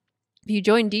if you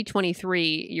join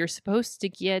D23, you're supposed to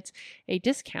get a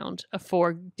discount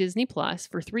for Disney Plus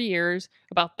for 3 years,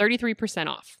 about 33%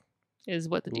 off is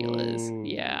what the deal is.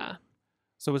 Yeah.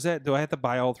 So do I have to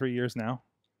buy all 3 years now?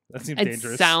 That seems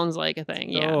dangerous. It sounds like a thing,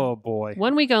 yeah. Oh, boy.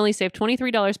 1 week only, save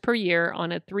 $23 per year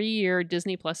on a 3-year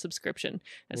Disney Plus subscriction.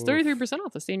 That's 33%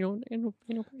 off the annual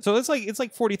price. So it's like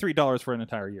 $43 for an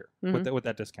entire year with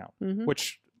that discount,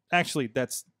 which actually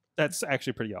that's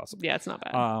actually pretty awesome. Yeah, it's not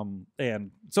bad.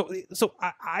 And so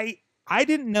I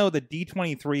didn't know that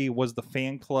D23 was the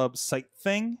fan club site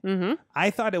thing. I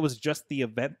thought it was just the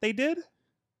event they did.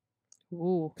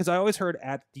 Because I always heard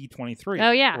at D23.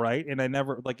 Oh, yeah. Right? And I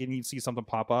never, and you'd see something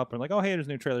pop up and like, oh, hey, there's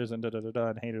new trailers and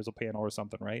and hey, there's a panel or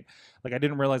something, right? Like, I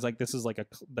didn't realize, this is like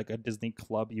a Disney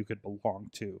club you could belong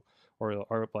to.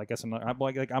 Or I guess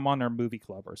I'm on their movie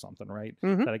club or something, right?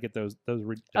 That I get those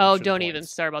redemption don't points. even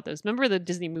start about this. Remember the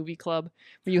Disney movie club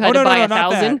where you had to buy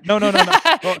 1,000? No.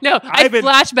 Well, no, I had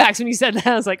flashbacks when you said that.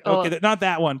 I was like, oh. Okay, not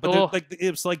that one, but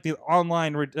it's like the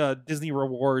online Disney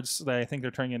rewards that I think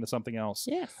they're turning into something else.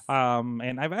 Yes.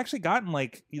 And I've actually gotten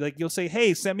like you'll say,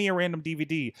 hey, send me a random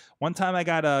DVD. One time I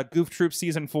got Goof Troop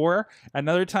Season 4.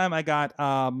 Another time I got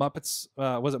Muppets.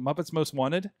 Was it Muppets Most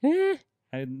Wanted?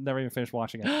 I never even finished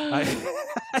watching it.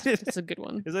 It's a good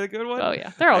one. Is it a good one? Oh,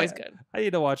 yeah. They're always good. I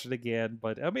need to watch it again.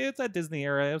 But, I mean, it's that Disney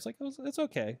era. I was like, it's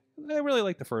okay. I really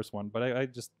like the first one, but I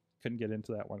just couldn't get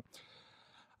into that one.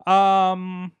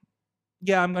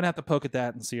 Yeah, I'm going to have to poke at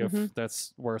that and see if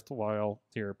that's worthwhile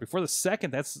here. Before the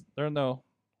second,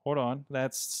 hold on.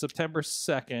 That's September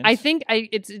 2nd. I think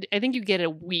you get a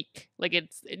week. Like,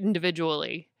 it's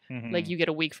individually. Like, you get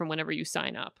a week from whenever you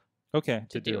sign up. Okay,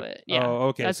 to do it. Yeah. Oh,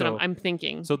 okay. That's what I'm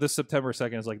thinking. So this September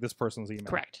 2nd is like this person's email.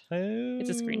 Correct. Oh. It's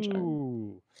a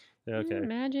screenshot. Okay.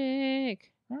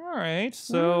 Magic. All right.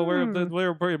 So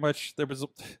we're pretty much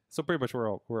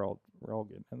we're all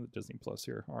getting in the Disney Plus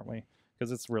here, aren't we? Because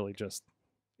it's really just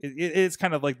it's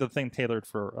kind of like the thing tailored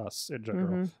for us in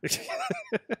general.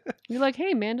 You're like,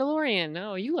 hey, Mandalorian.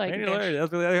 No, you like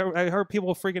Mandalorian. I heard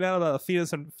people freaking out about a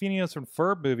Phineas and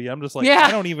Ferb movie. I'm just like, yeah.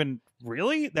 I don't even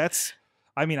really.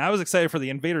 I mean, I was excited for the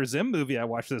Invader Zim movie I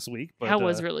watched this week. But, that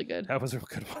was really good. That was a real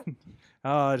good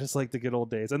one. Just like the good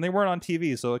old days. And they weren't on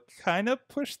TV, so it kind of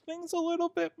pushed things a little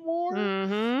bit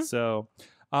more. So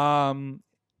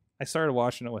I started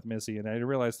watching it with Missy, and I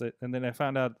realized that, and then I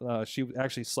found out she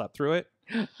actually slept through it,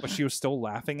 but she was still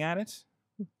laughing at it.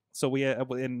 So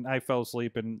and I fell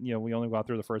asleep, and we only got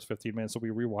through the first 15 minutes, so we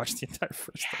rewatched the entire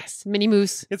first. Yes, Minnie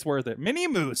Moose. It's worth it. Minnie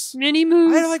Moose. I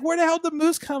was like, where the hell did the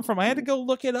moose come from? I had to go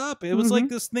look it up. It was like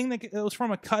this thing it was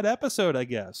from a cut episode, I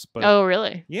guess. But oh,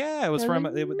 really? Yeah, it was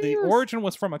the origin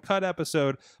was from a cut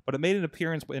episode, but it made an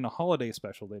appearance in a holiday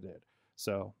special they did.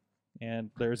 So,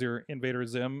 and there's your Invader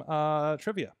Zim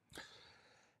trivia.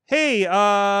 Hey,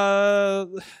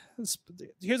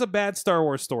 here's a bad Star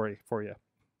Wars story for you.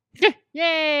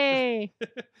 Yay!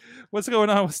 What's going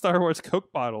on with Star Wars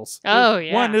Coke bottles? Oh,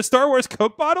 yeah. There's Star Wars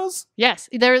Coke bottles? Yes,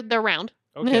 they're round.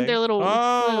 Okay. They're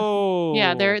little.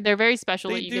 Yeah, they're very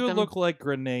special. They that you do get them. look like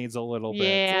grenades a little bit.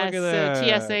 Yeah, Look at so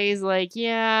that. TSA is like,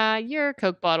 yeah, your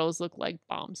Coke bottles look like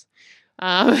bombs.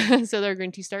 So they're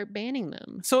going to start banning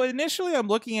them. So initially, I'm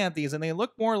looking at these, and they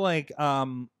look more like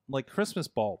Christmas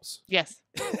bulbs. Yes,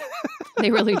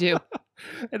 they really do.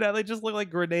 And now they just look like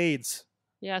grenades.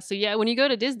 Yeah, so yeah, when you go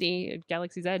to Disney, at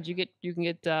Galaxy's Edge, you can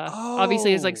get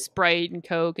obviously there's like Sprite and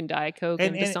Coke and Diet Coke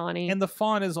and Dasani. And the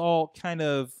font is all kind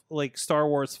of like Star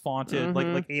Wars fonted,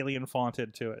 like alien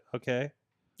fonted to it. Okay.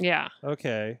 Yeah.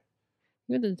 Okay.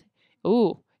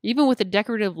 Even with the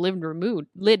decorative lid removed,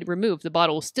 the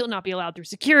bottle will still not be allowed through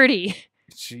security.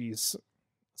 Jeez.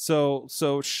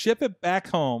 So ship it back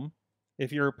home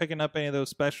if you're picking up any of those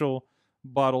special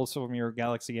bottles from your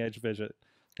Galaxy Edge visit.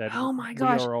 Oh my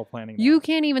gosh. We are all planning You now.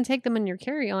 can't even take them in your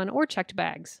carry-on or checked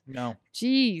bags. No.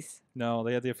 Jeez. No,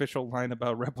 they had the official line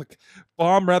about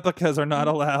bomb replicas are not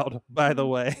allowed, by the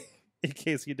way, in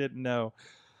case you didn't know.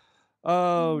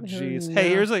 Oh, jeez. No. Hey,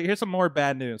 here's some more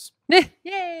bad news.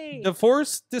 Yay!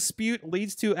 Divorce dispute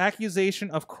leads to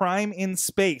accusation of crime in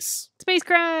space. Space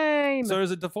crime! So there's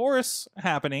a divorce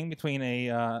happening between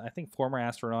I think former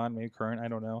astronaut, maybe current, I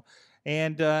don't know.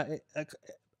 And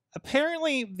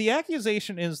apparently the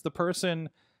accusation is the person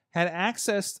had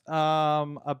accessed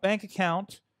a bank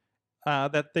account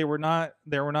that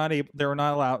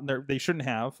they shouldn't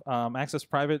have access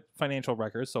private financial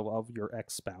records, so of your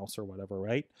ex-spouse or whatever,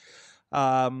 right?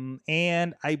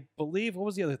 And I believe, what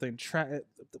was the other thing?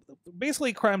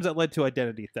 Basically crimes that led to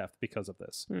identity theft because of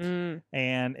this.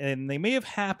 And they may have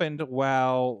happened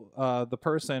while the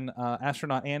person,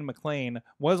 astronaut Anne McClain,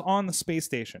 was on the space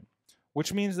station,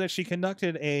 which means that she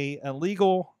conducted a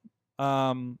legal,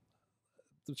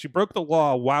 she broke the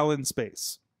law while in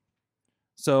space.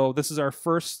 So this is our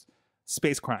first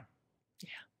space crime. Yeah.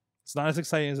 It's not as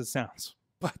exciting as it sounds,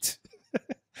 but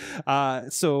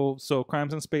so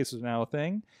crimes in space is now a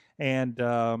thing, and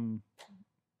it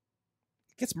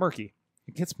gets murky.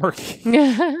 It gets murky.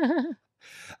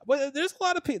 Well, there's a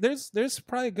lot of people. There's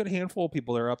probably a good handful of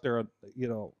people that are up there,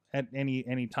 at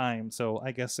any time. So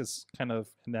I guess it's kind of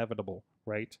inevitable,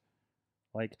 right?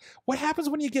 Like, what happens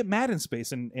when you get mad in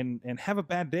space and have a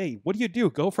bad day? What do?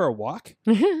 Go for a walk?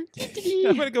 I'm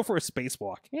gonna go for a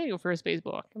spacewalk. Yeah, go for a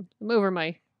spacewalk. I'm over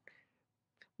my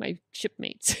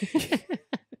shipmates.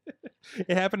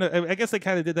 It happened. I guess they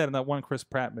kind of did that in that one Chris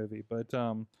Pratt movie. But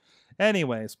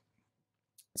anyways,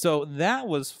 so that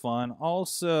was fun.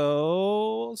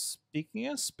 Also, speaking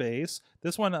of space,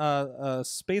 this one,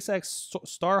 SpaceX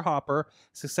Starhopper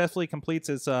successfully completes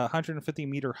its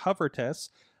 150-meter hover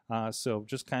test. So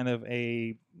just kind of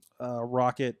a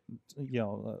rocket,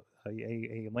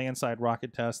 a landside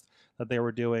rocket test that they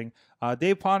were doing.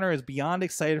 Dave Ponner is beyond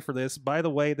excited for this. By the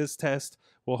way, this test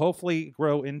will hopefully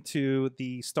grow into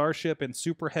the Starship and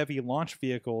Super Heavy launch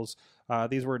vehicles.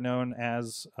 These were known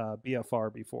as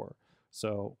BFR before.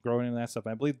 So growing into that stuff.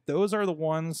 I believe those are the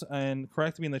ones, and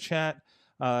correct me in the chat,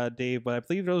 Dave, but I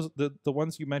believe those the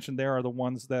ones you mentioned there are the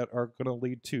ones that are going to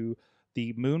lead to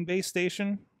the moon base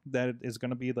station. That is going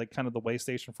to be like kind of the way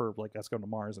station for like us going to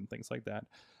Mars and things like that,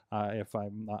 if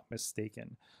I'm not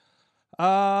mistaken.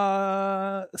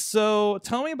 So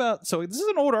tell me about. So this is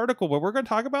an old article, but we're going to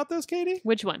talk about this, Katie.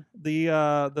 Which one? The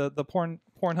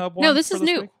Pornhub one. No, this is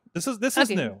new. Week? This is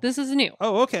new. This is new.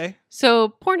 Oh, okay.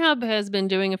 So Pornhub has been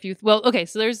doing a few. Well, okay.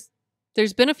 So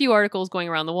there's been a few articles going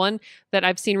around. The one that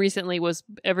I've seen recently was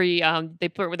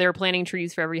they were planting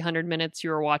trees for every 100 minutes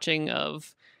you were watching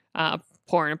of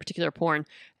porn, a particular porn.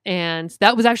 And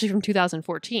that was actually from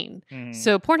 2014.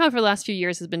 So Pornhub for the last few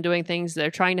years has been doing things.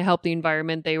 They're trying to help the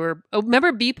environment.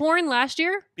 Remember bee porn last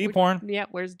year? Bee porn. Yeah,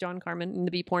 where's John Carmen in the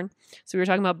bee porn? So we were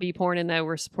talking about bee porn and that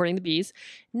we're supporting the bees.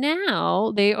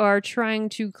 Now they are trying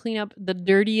to clean up the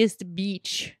dirtiest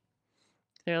beach.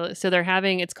 They're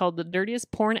having, it's called The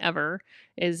Dirtiest Porn Ever,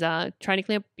 is trying to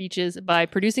clean up beaches by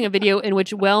producing a video in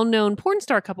which well-known porn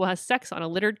star couple has sex on a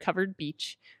littered covered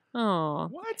beach. Oh,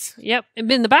 what? Yep.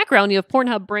 And in the background, you have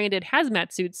Pornhub branded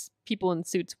hazmat suits, people in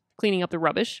suits cleaning up the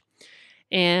rubbish.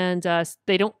 And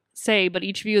they don't say, but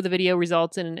each view of the video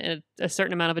results in a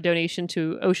certain amount of a donation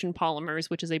to Ocean Polymers,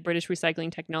 which is a British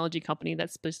recycling technology company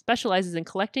that specializes in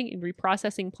collecting and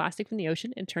reprocessing plastic from the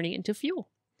ocean and turning it into fuel.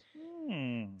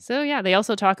 So yeah, they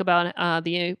also talk about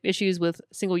the issues with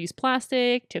single-use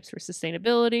plastic, tips for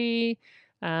sustainability.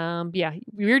 Yeah,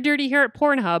 we're dirty here at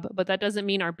Pornhub, but that doesn't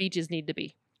mean our beaches need to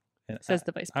be. Says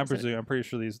the vice president. I'm pretty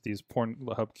sure these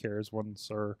Pornhub Cares ones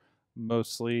are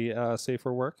mostly safe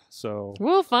for work. So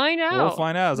we'll find out. We'll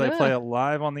find out as I play it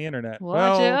live on the internet.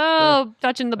 Watch it. Oh,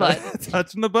 touching the butt.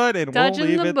 Touching the butt, and touching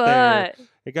we'll leave it there.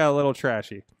 It got a little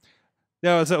trashy.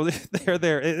 No, so they're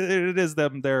there. It is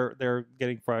them. They're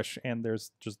getting fresh, and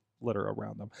there's just litter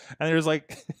around them. And there's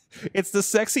like, it's the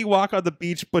sexy walk on the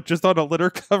beach, but just on a litter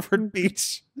covered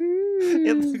beach.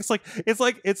 It looks like it's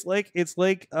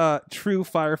like true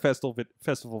Fire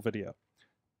Festival video.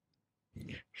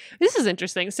 This is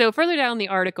interesting. So further down the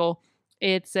article,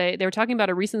 they were talking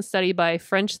about a recent study by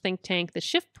French think tank The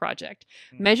Shift Project,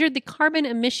 measured the carbon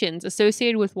emissions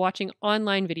associated with watching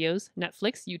online videos,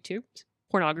 Netflix, YouTube,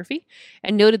 pornography,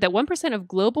 and noted that 1% of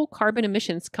global carbon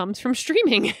emissions comes from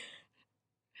streaming.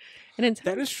 And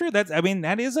that is true.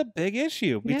 That is a big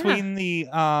issue between the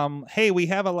hey, we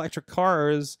have electric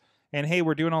cars, and hey,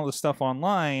 we're doing all this stuff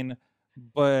online,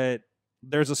 but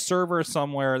there's a server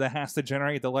somewhere that has to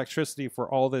generate the electricity for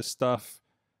all this stuff.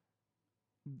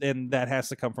 And that has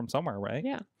to come from somewhere, right?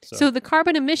 Yeah. So the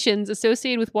carbon emissions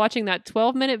associated with watching that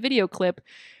 12-minute video clip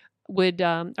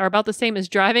are about the same as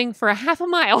driving for a half a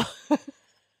mile.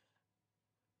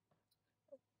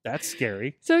 That's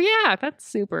scary. So yeah, that's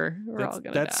super. We're all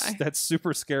gonna die. That's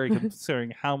super scary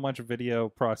considering how much video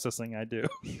processing I do.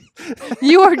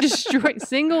 You are destroying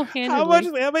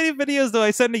single-handedly. How many videos do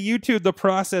I send to YouTube to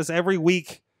process every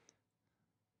week?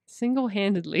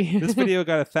 Single-handedly. This video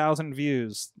got 1,000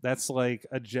 views. That's like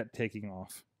a jet taking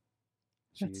off.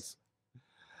 Jeez.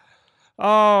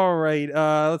 All right.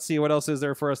 Let's see. What else is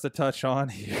there for us to touch on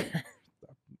here?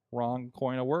 Wrong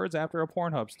coin of words after a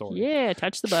Pornhub story. Yeah,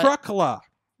 touch the button. Truckla.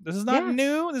 This is not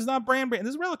new. This is not brand. This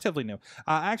is relatively new.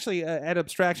 Actually, at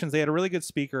Abstractions, they had a really good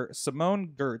speaker,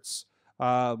 Simone Gertz.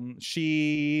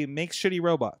 She makes shitty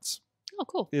robots. Oh,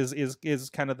 cool.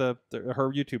 Is kind of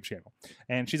her YouTube channel,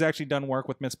 and she's actually done work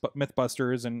with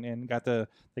Mythbusters and they got to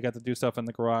do stuff in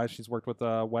the garage. She's worked with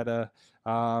Weta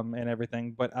and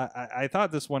everything. But I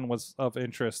thought this one was of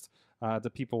interest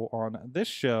to people on this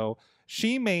show.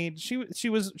 She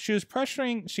was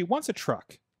pressuring. She wants a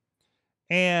truck.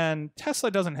 And Tesla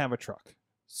doesn't have a truck.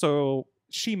 So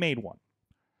she made one.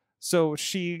 So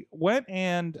she went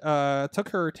and took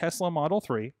her Tesla Model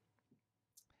 3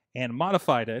 and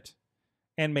modified it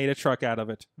and made a truck out of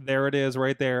it. There it is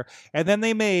right there. And then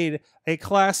they made a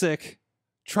classic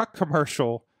truck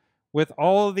commercial with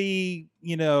all the,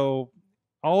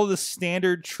 all the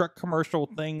standard truck commercial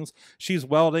things. She's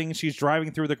welding, she's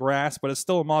driving through the grass, but it's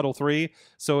still a Model 3,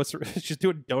 so she's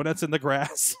doing donuts in the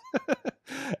grass.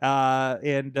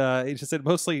 It just said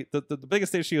mostly the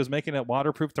biggest issue is making it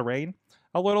waterproof terrain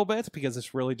a little bit, because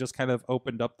it's really just kind of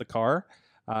opened up the car,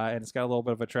 and it's got a little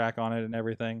bit of a track on it and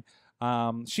everything.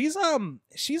 She's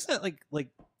like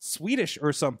Swedish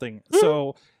or something,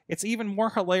 so it's even more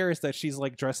hilarious that she's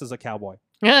like dressed as a cowboy.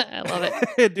 I love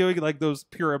it. Doing like those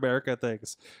pure America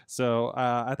things. So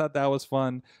I thought that was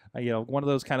fun. One of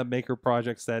those kind of maker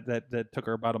projects that took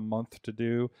her about a month to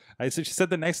do. So she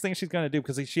said the next thing she's going to do,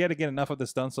 because she had to get enough of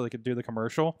this done so they could do the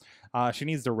commercial, she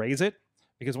needs to raise it,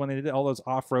 because when they did all those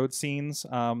off-road scenes,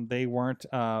 they weren't,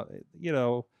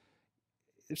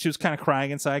 she was kind of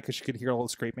crying inside because she could hear all the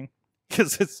scraping,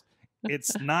 because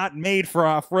it's not made for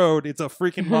off-road. It's a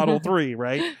freaking Model 3,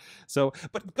 right? So,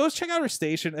 but go check out her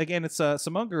station. Again, it's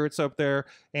Simone Gertz up there,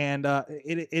 and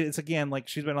it's again, like,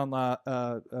 she's been on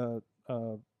the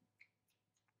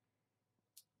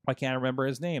I can't remember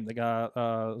his name. The guy,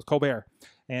 Colbert,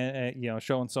 and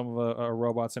showing some of the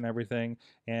robots and everything.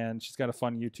 And she's got a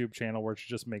fun YouTube channel where she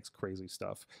just makes crazy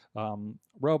stuff.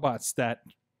 Robots that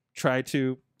try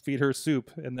to feed her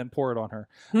soup and then pour it on her,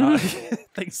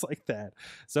 things like that.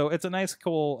 So it's a nice,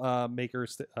 cool maker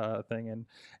thing,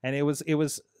 and it was.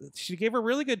 She gave a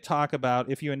really good talk about,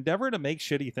 if you endeavor to make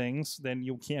shitty things, then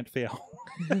you can't fail.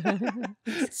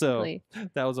 So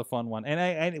that was a fun one,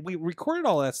 and we recorded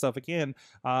all that stuff again.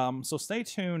 So stay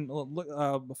tuned.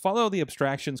 Follow the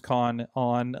Abstractions Con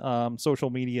on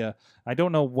social media. I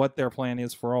don't know what their plan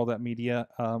is for all that media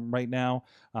right now,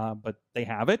 but they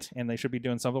have it, and they should be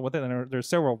doing something with it. And there's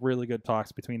several really good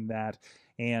talks between that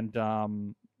and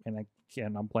I'm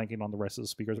blanking on the rest of the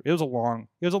speakers. It was a long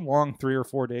 3 or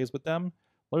 4 days with them.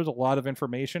 There's a lot of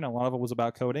information. A lot of it was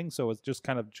about coding, so it's just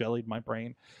kind of jellied my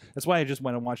brain. That's why I just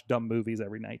went and watched dumb movies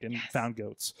every night and found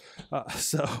goats.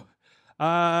 Tell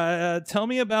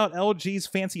me about LG's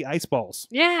fancy ice balls.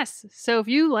 Yes. So if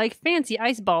you like fancy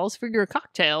ice balls for your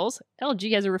cocktails,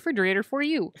 LG has a refrigerator for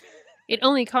you. It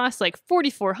only costs like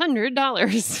 $4,400.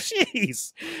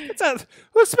 Jeez.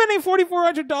 Who's spending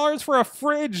 $4,400 for a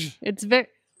fridge? It's very...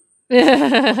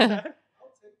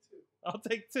 I'll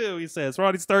take two, he says.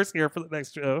 Ronnie Stark's here for the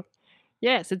next show.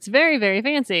 Yes, it's very, very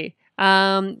fancy.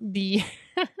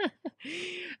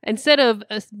 Instead of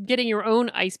getting your own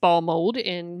ice ball mold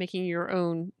and making your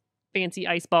own fancy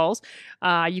ice balls,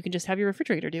 you can just have your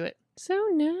refrigerator do it. So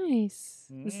nice.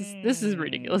 This is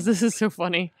ridiculous. This is so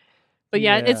funny. But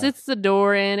yeah, it's the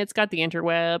door in. It's got the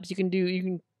interwebs. You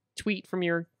can tweet from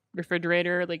your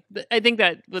refrigerator. Like I think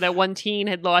that one teen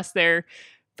had lost their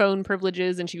phone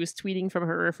privileges and she was tweeting from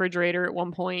her refrigerator at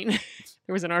one point.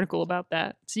 There was an article about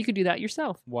that, so you could do that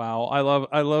yourself. Wow, I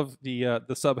love the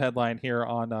sub headline here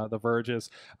on The Verge's.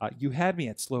 You had me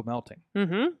at slow melting.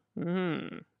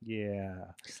 Yeah,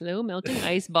 slow melting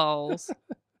ice balls.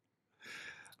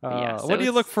 So what do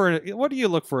you look for? What do you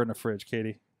look for in a fridge,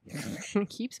 Katie?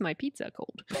 Keeps my pizza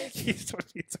cold. Keeps my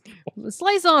pizza cold.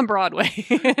 Slice on Broadway.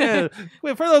 Yeah.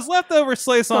 Wait, for those leftover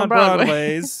slice on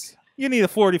Broadways, you need a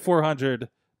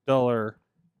 $4,400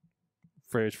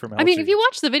 fridge from LG. I mean, if you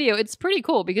watch the video, it's pretty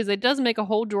cool because it does make a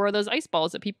whole drawer of those ice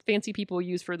balls that fancy people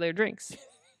use for their drinks.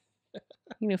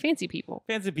 Fancy people.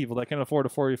 Fancy people that can afford a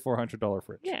 $4,400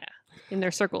 fridge. Yeah, in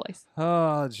their Circle Ice.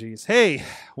 Oh, geez. Hey,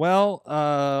 well,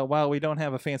 while we don't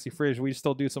have a fancy fridge, we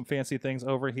still do some fancy things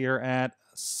over here at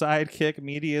Sidekick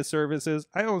Media Services.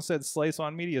 I almost said Slice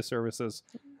on Media Services.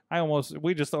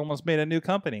 We just almost made a new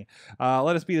company.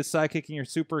 Let us be the sidekick in your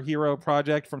superhero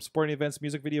project, from sporting events,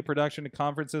 music video production, to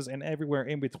conferences, and everywhere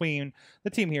in between. The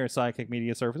team here at Sidekick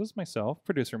Media Services, myself,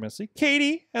 producer Missy,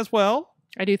 Katie as well.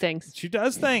 I do things. She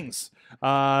does things.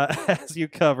 As you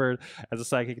covered, as a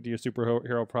sidekick into your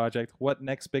superhero project, what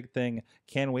next big thing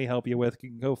can we help you with? You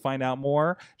can go find out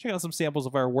more. Check out some samples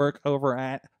of our work over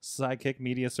at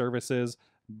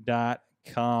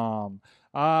sidekickmediaservices.com.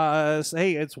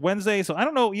 Hey, it's Wednesday, so I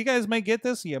don't know. You guys may get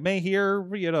this. You may hear,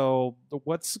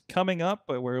 what's coming up,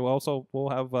 but we'll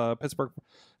have Pittsburgh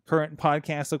Current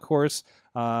podcast, of course,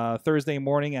 Thursday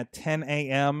morning at 10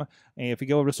 a.m. And if you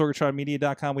go over to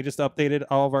sorgatronmedia.com, we just updated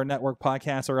all of our network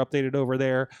podcasts are updated over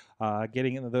there,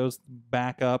 getting into those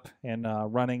back up and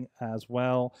running as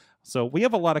well. So we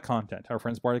have a lot of content. Our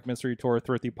friends Bardic Mystery Tour,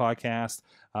 Thrifty Podcast,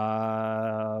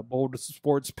 Bold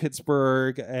Sports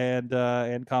Pittsburgh, and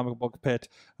Comic Book Pit,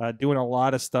 doing a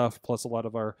lot of stuff, plus a lot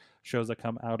of our shows that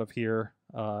come out of here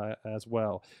as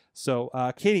well. So,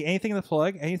 Katie, anything to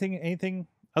plug? Anything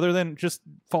other than just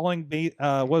following,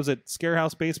 what was it?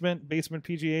 Scarehouse Basement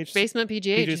PGH? Basement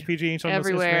PGH. PGH on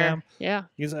everywhere. Instagram. Yeah.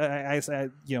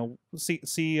 See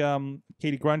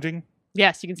Katie grunging.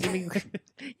 Yes, you can see me.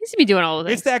 You see me doing all of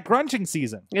this. It's that grunging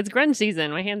season. It's grunge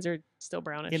season. My hands are still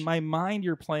brownish. In my mind,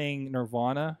 you're playing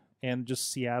Nirvana and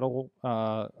just Seattle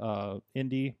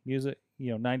indie music,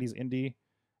 90s indie,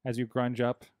 as you grunge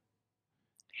up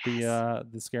the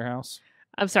Scarehouse.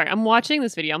 I'm sorry. I'm watching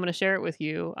this video. I'm going to share it with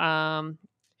you.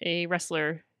 A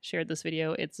wrestler shared this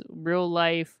video. It's real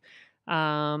life.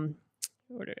 I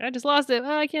just lost it.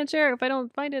 I can't share it if I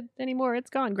don't find it anymore. It's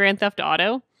gone. Grand Theft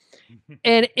Auto.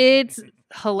 And it's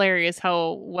hilarious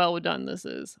how well done this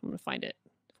is. I'm going to find it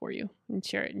for you and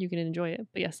share it, and you can enjoy it.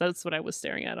 But yes, that's what I was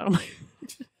staring at on my...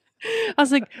 I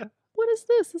was like, what is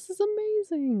this? This is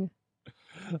amazing.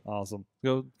 Awesome.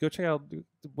 Go check out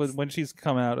when she's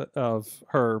come out of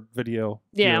her video.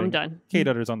 Yeah, I'm done. Kate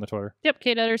Dudders on the Twitter. Yep,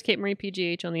 Kate Dudders, Kate Marie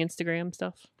PGH on the Instagram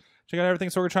stuff. Check out everything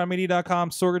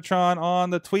sorgatronmedia.com, Sorgatron on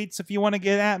the tweets if you want to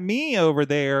get at me over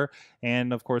there.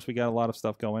 And of course, we got a lot of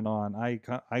stuff going on. I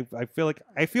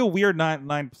feel weird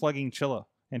not plugging Chilla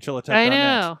and ChillaTech.net. I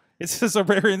know. It's just a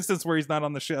rare instance where he's not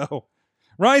on the show.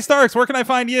 Ronnie Starks, where can I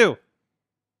find you?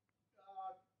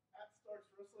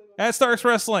 At Starks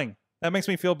Wrestling. That makes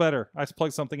me feel better. I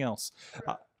plugged something else.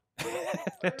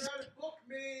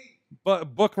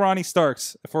 Book Ronnie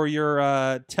Starks for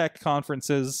your tech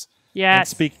conferences and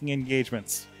speaking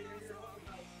engagements.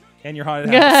 And your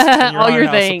haunted house. All your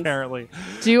things. Apparently.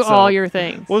 Do all your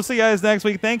things. We'll see you guys next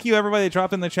week. Thank you, everybody that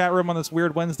dropped in the chat room on this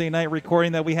weird Wednesday night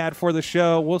recording that we had for the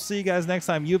show. We'll see you guys next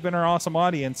time. You've been our awesome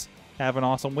audience. Have an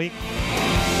awesome week.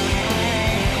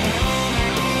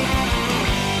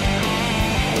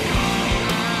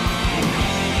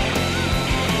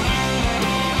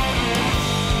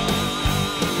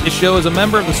 This show is a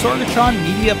member of the Sorgatron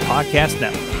Media Podcast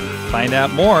Network. Find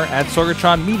out more at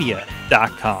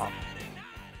sorgatronmedia.com.